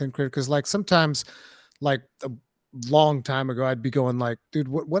a content creator, because like sometimes like a long time ago I'd be going like, dude,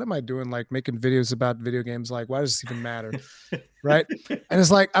 what am I doing, like making videos about video games, like why does this even matter? Right. And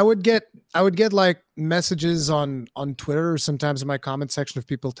it's like I would get like messages on Twitter or sometimes in my comment section of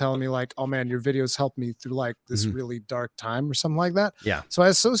people telling me like, oh man, your videos helped me through like this really dark time or something like that. Yeah. So I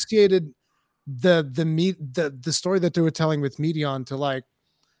associated the story that they were telling with Medion to like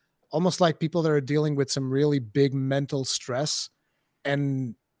almost like people that are dealing with some really big mental stress,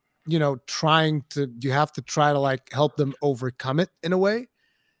 and you have to try to like help them overcome it in a way.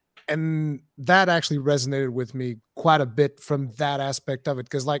 And that actually resonated with me quite a bit from that aspect of it,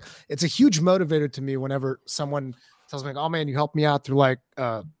 because like it's a huge motivator to me whenever someone tells me, oh man, you helped me out through like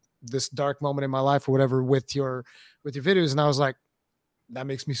this dark moment in my life or whatever with your videos. And I was like, that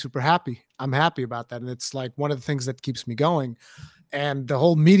makes me super happy. I'm happy about that. And it's like one of the things that keeps me going. And the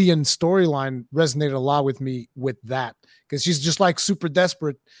whole Medion storyline resonated a lot with me with that, because she's just like super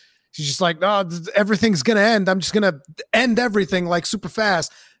desperate. She's just like, no, everything's going to end. I'm just going to end everything like super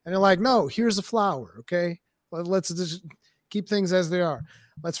fast. And they're like, no, here's a flower. Okay. Let's just keep things as they are.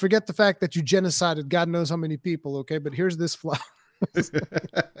 Let's forget the fact that you genocided God knows how many people. Okay. But here's this flower.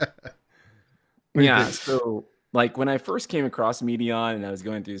 Yeah. So like when I first came across Medion and I was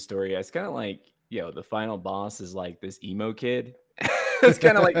going through the story, I was kind of like, the final boss is like this emo kid. It's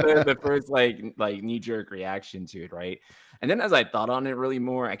kind of like the first like knee-jerk reaction to it, right? And then as I thought on it really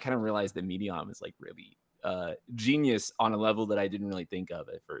more, I kind of realized that Medion was like really genius on a level that I didn't really think of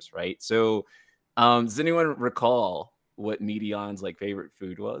at first, right? So does anyone recall what Medion's like favorite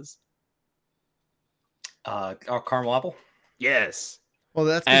food was? Caramel apple. Yes. Well,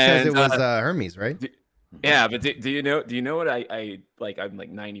 that's because it was Hermes, right? Yeah, but do you know what I like? I'm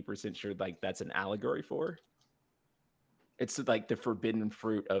like 90% sure like that's an allegory for. It's like the forbidden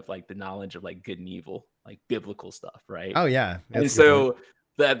fruit of like the knowledge of like good and evil, like biblical stuff, right? Oh yeah. And so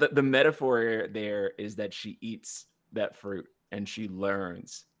the metaphor there is that she eats that fruit and she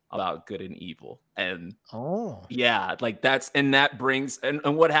learns about good and evil. And yeah, like that brings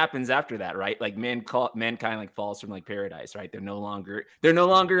and what happens after that, right? Like mankind like falls from like paradise, right? They're no longer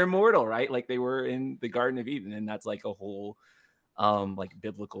immortal, right? Like they were in the Garden of Eden, and that's like a whole like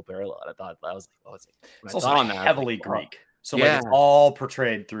biblical parallel. I thought that was like, it's also heavily Greek. So yeah. like it's all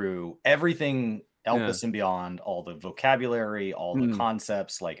portrayed through everything, Elpis and beyond, all the vocabulary, all the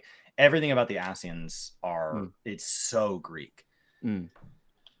concepts, like everything about the Ascians it's so Greek.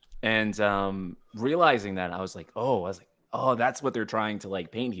 And realizing that, I was like, oh, that's what they're trying to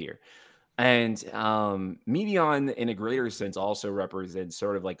like paint here. And Medion in a greater sense also represents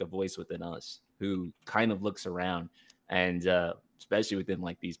sort of like a voice within us who kind of looks around, and especially within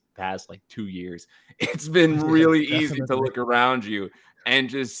like these past like 2 years, it's been really easy to look around you and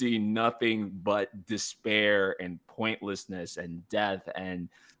just see nothing but despair and pointlessness and death, and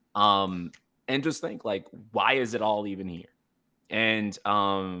just think like, why is it all even here? And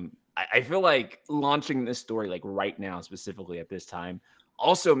I feel like launching this story like right now, specifically at this time,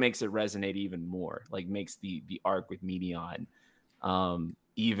 also makes it resonate even more, like makes the arc with Medion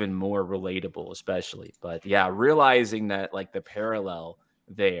even more relatable, especially. But yeah, realizing that like the parallel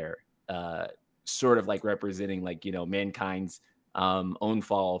there, sort of like representing like, mankind's own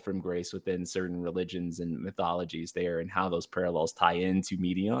fall from grace within certain religions and mythologies there, and how those parallels tie into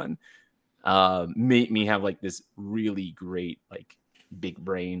Medion, made me have like this really great like big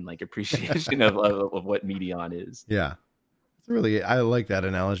brain like appreciation of what Medion is. Yeah, it's really, I like that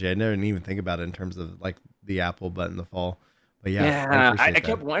analogy. I never even think about it in terms of like the apple but in the fall. But yeah, I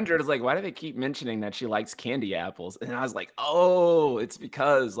kept wondering, it's like, why do they keep mentioning that she likes candy apples? And I was like, oh, it's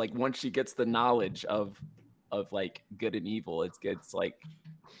because like once she gets the knowledge of like good and evil, it's like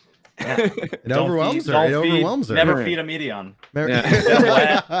it overwhelms her. It overwhelms her. Never feed a Medion.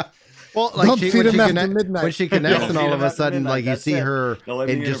 Well, like when she connects, and all of a sudden, like you see her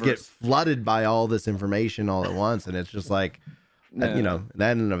and just get flooded by all this information all at once, and it's just like, that in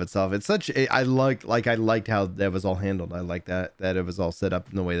and of itself, it's such. I liked how that was all handled. I like that it was all set up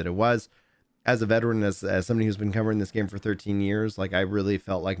in the way that it was. As a veteran, as somebody who's been covering this game for 13 years, like I really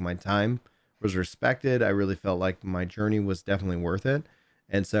felt like my time was respected. I really felt like my journey was definitely worth it.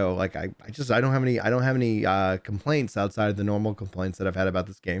 And so like I don't have any complaints outside of the normal complaints that I've had about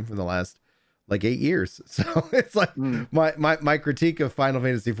this game for the last like 8 years. So it's like my critique of Final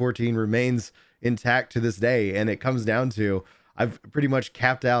Fantasy 14 remains intact to this day, and it comes down to I've pretty much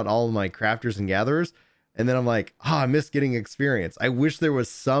capped out all of my crafters and gatherers, and then I'm like, I miss getting experience. I wish there was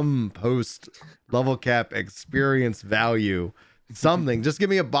some post level cap experience value, something. Just give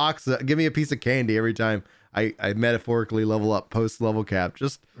me a box, give me a piece of candy every time I metaphorically level up post level cap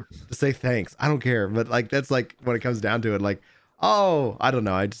just to say thanks. I don't care, but like that's like when it comes down to it, like, oh, I don't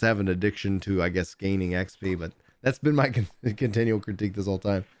know, I just have an addiction to, I guess, gaining XP, but that's been my continual critique this whole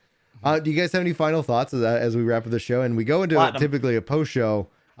time. Do you guys have any final thoughts as we wrap up the show? And we go into typically a post show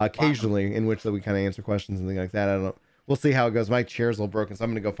occasionally in which we kind of answer questions and things like that. I don't know. We'll see how it goes. My chair's a little broken, so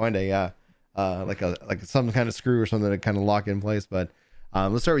I'm gonna go find a like some kind of screw or something to kind of lock in place. But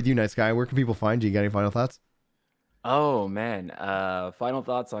let's start with you, Night Sky. Where can people find you? You got any final thoughts? Oh man, final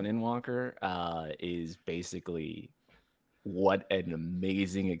thoughts on Endwalker is basically what an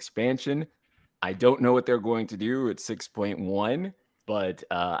amazing expansion. I don't know what they're going to do at 6.1, but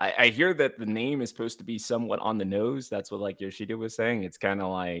I hear that the name is supposed to be somewhat on the nose. That's what like Yoshida was saying. It's kind of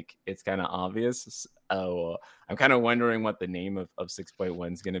obvious. Oh, I'm kind of wondering what the name of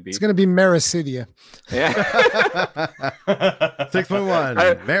 6.1 is going to be. It's going to be Mericidia. Yeah.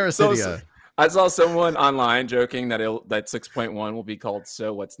 6.1 Mericidia. I saw someone online joking that 6.1 will be called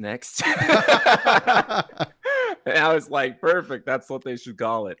So What's Next? And I was like, perfect. That's what they should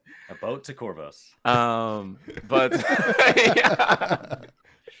call it. A boat to Corvus. But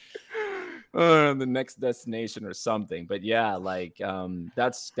the next destination or something. But yeah, like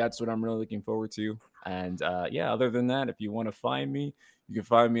that's what I'm really looking forward to. And yeah, other than that, if you want to find me, you can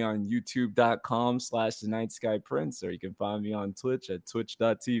find me on youtube.com/TheNightSkyPrince, or you can find me on Twitch at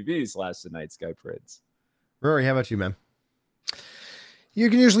twitch.tv/TheNightSkyPrince. Rory, how about you, man? You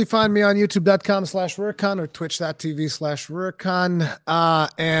can usually find me on youtube.com/Rurikon or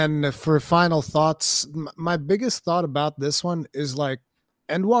twitch.tv/Rurikon. And for final thoughts, my biggest thought about this one is like,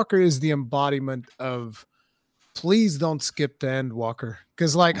 Endwalker is the embodiment of please don't skip to Endwalker.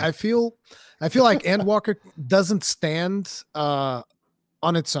 Because like I feel like Endwalker doesn't stand on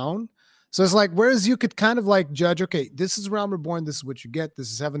its own. So it's like, whereas you could kind of like judge, okay, this is Realm Reborn, this is what you get,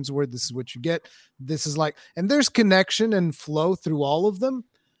 this is Heaven's Word, this is what you get, this is like, and there's connection and flow through all of them.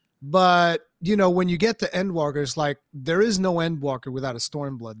 But you know, when you get to Endwalker, it's like there is no Endwalker without a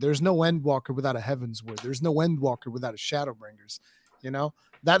Stormblood. There's no Endwalker without a Heaven's Word. There's no Endwalker without a Shadowbringers. You know,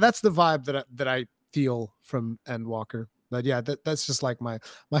 that's the vibe that I feel from Endwalker. But yeah, that's just like my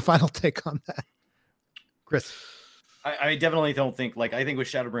final take on that. Chris. I definitely don't think, like, I think with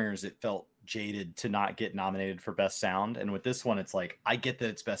Shadowbringers, it felt jaded to not get nominated for best sound. And with this one, it's like, I get that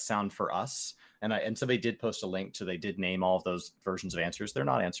it's best sound for us. And somebody did post a link to, they did name all of those versions of answers. They're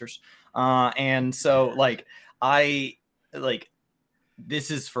not answers. And so like, this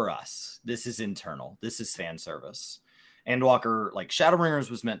is for us. This is internal. This is fan service. Endwalker, like Shadowbringers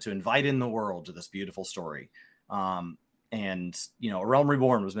was meant to invite in the world to this beautiful story. And, you know, A Realm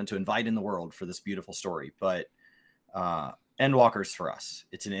Reborn was meant to invite in the world for this beautiful story. But Endwalker's for us.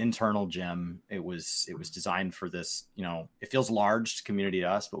 It's an internal gem. It was designed for this, you know, it feels large community to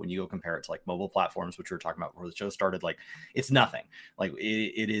us, but when you go compare it to like mobile platforms, which we were talking about before the show started, like it's nothing. Like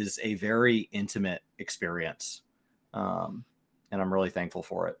it is a very intimate experience. And I'm really thankful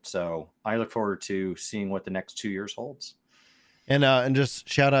for it. So I look forward to seeing what the next 2 years holds. And just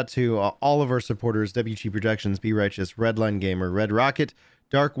shout out to all of our supporters: WG Productions, Be Righteous, Redline Gamer, Red Rocket,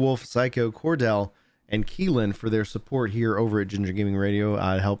 Dark Wolf, Psycho, Cordell, and Keelan for their support here over at Ginger Gaming Radio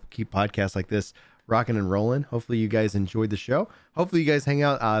to help keep podcasts like this rocking and rolling. Hopefully you guys enjoyed the show. Hopefully you guys hang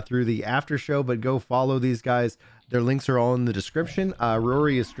out through the after show, but go follow these guys. Their links are all in the description.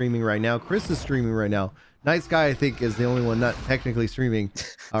 Rory is streaming right now. Chris is streaming right now. Night Sky, I think, is the only one not technically streaming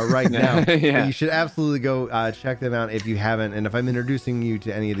right now. Yeah. But you should absolutely go check them out if you haven't. And if I'm introducing you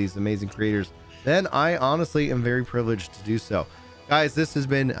to any of these amazing creators, then I honestly am very privileged to do so. Guys, this has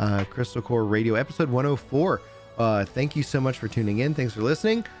been Crystal Core Radio, episode 104. Thank you so much for tuning in. Thanks for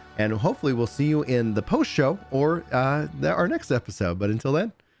listening. And hopefully we'll see you in the post show or our next episode. But until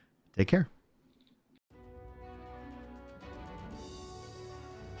then, take care.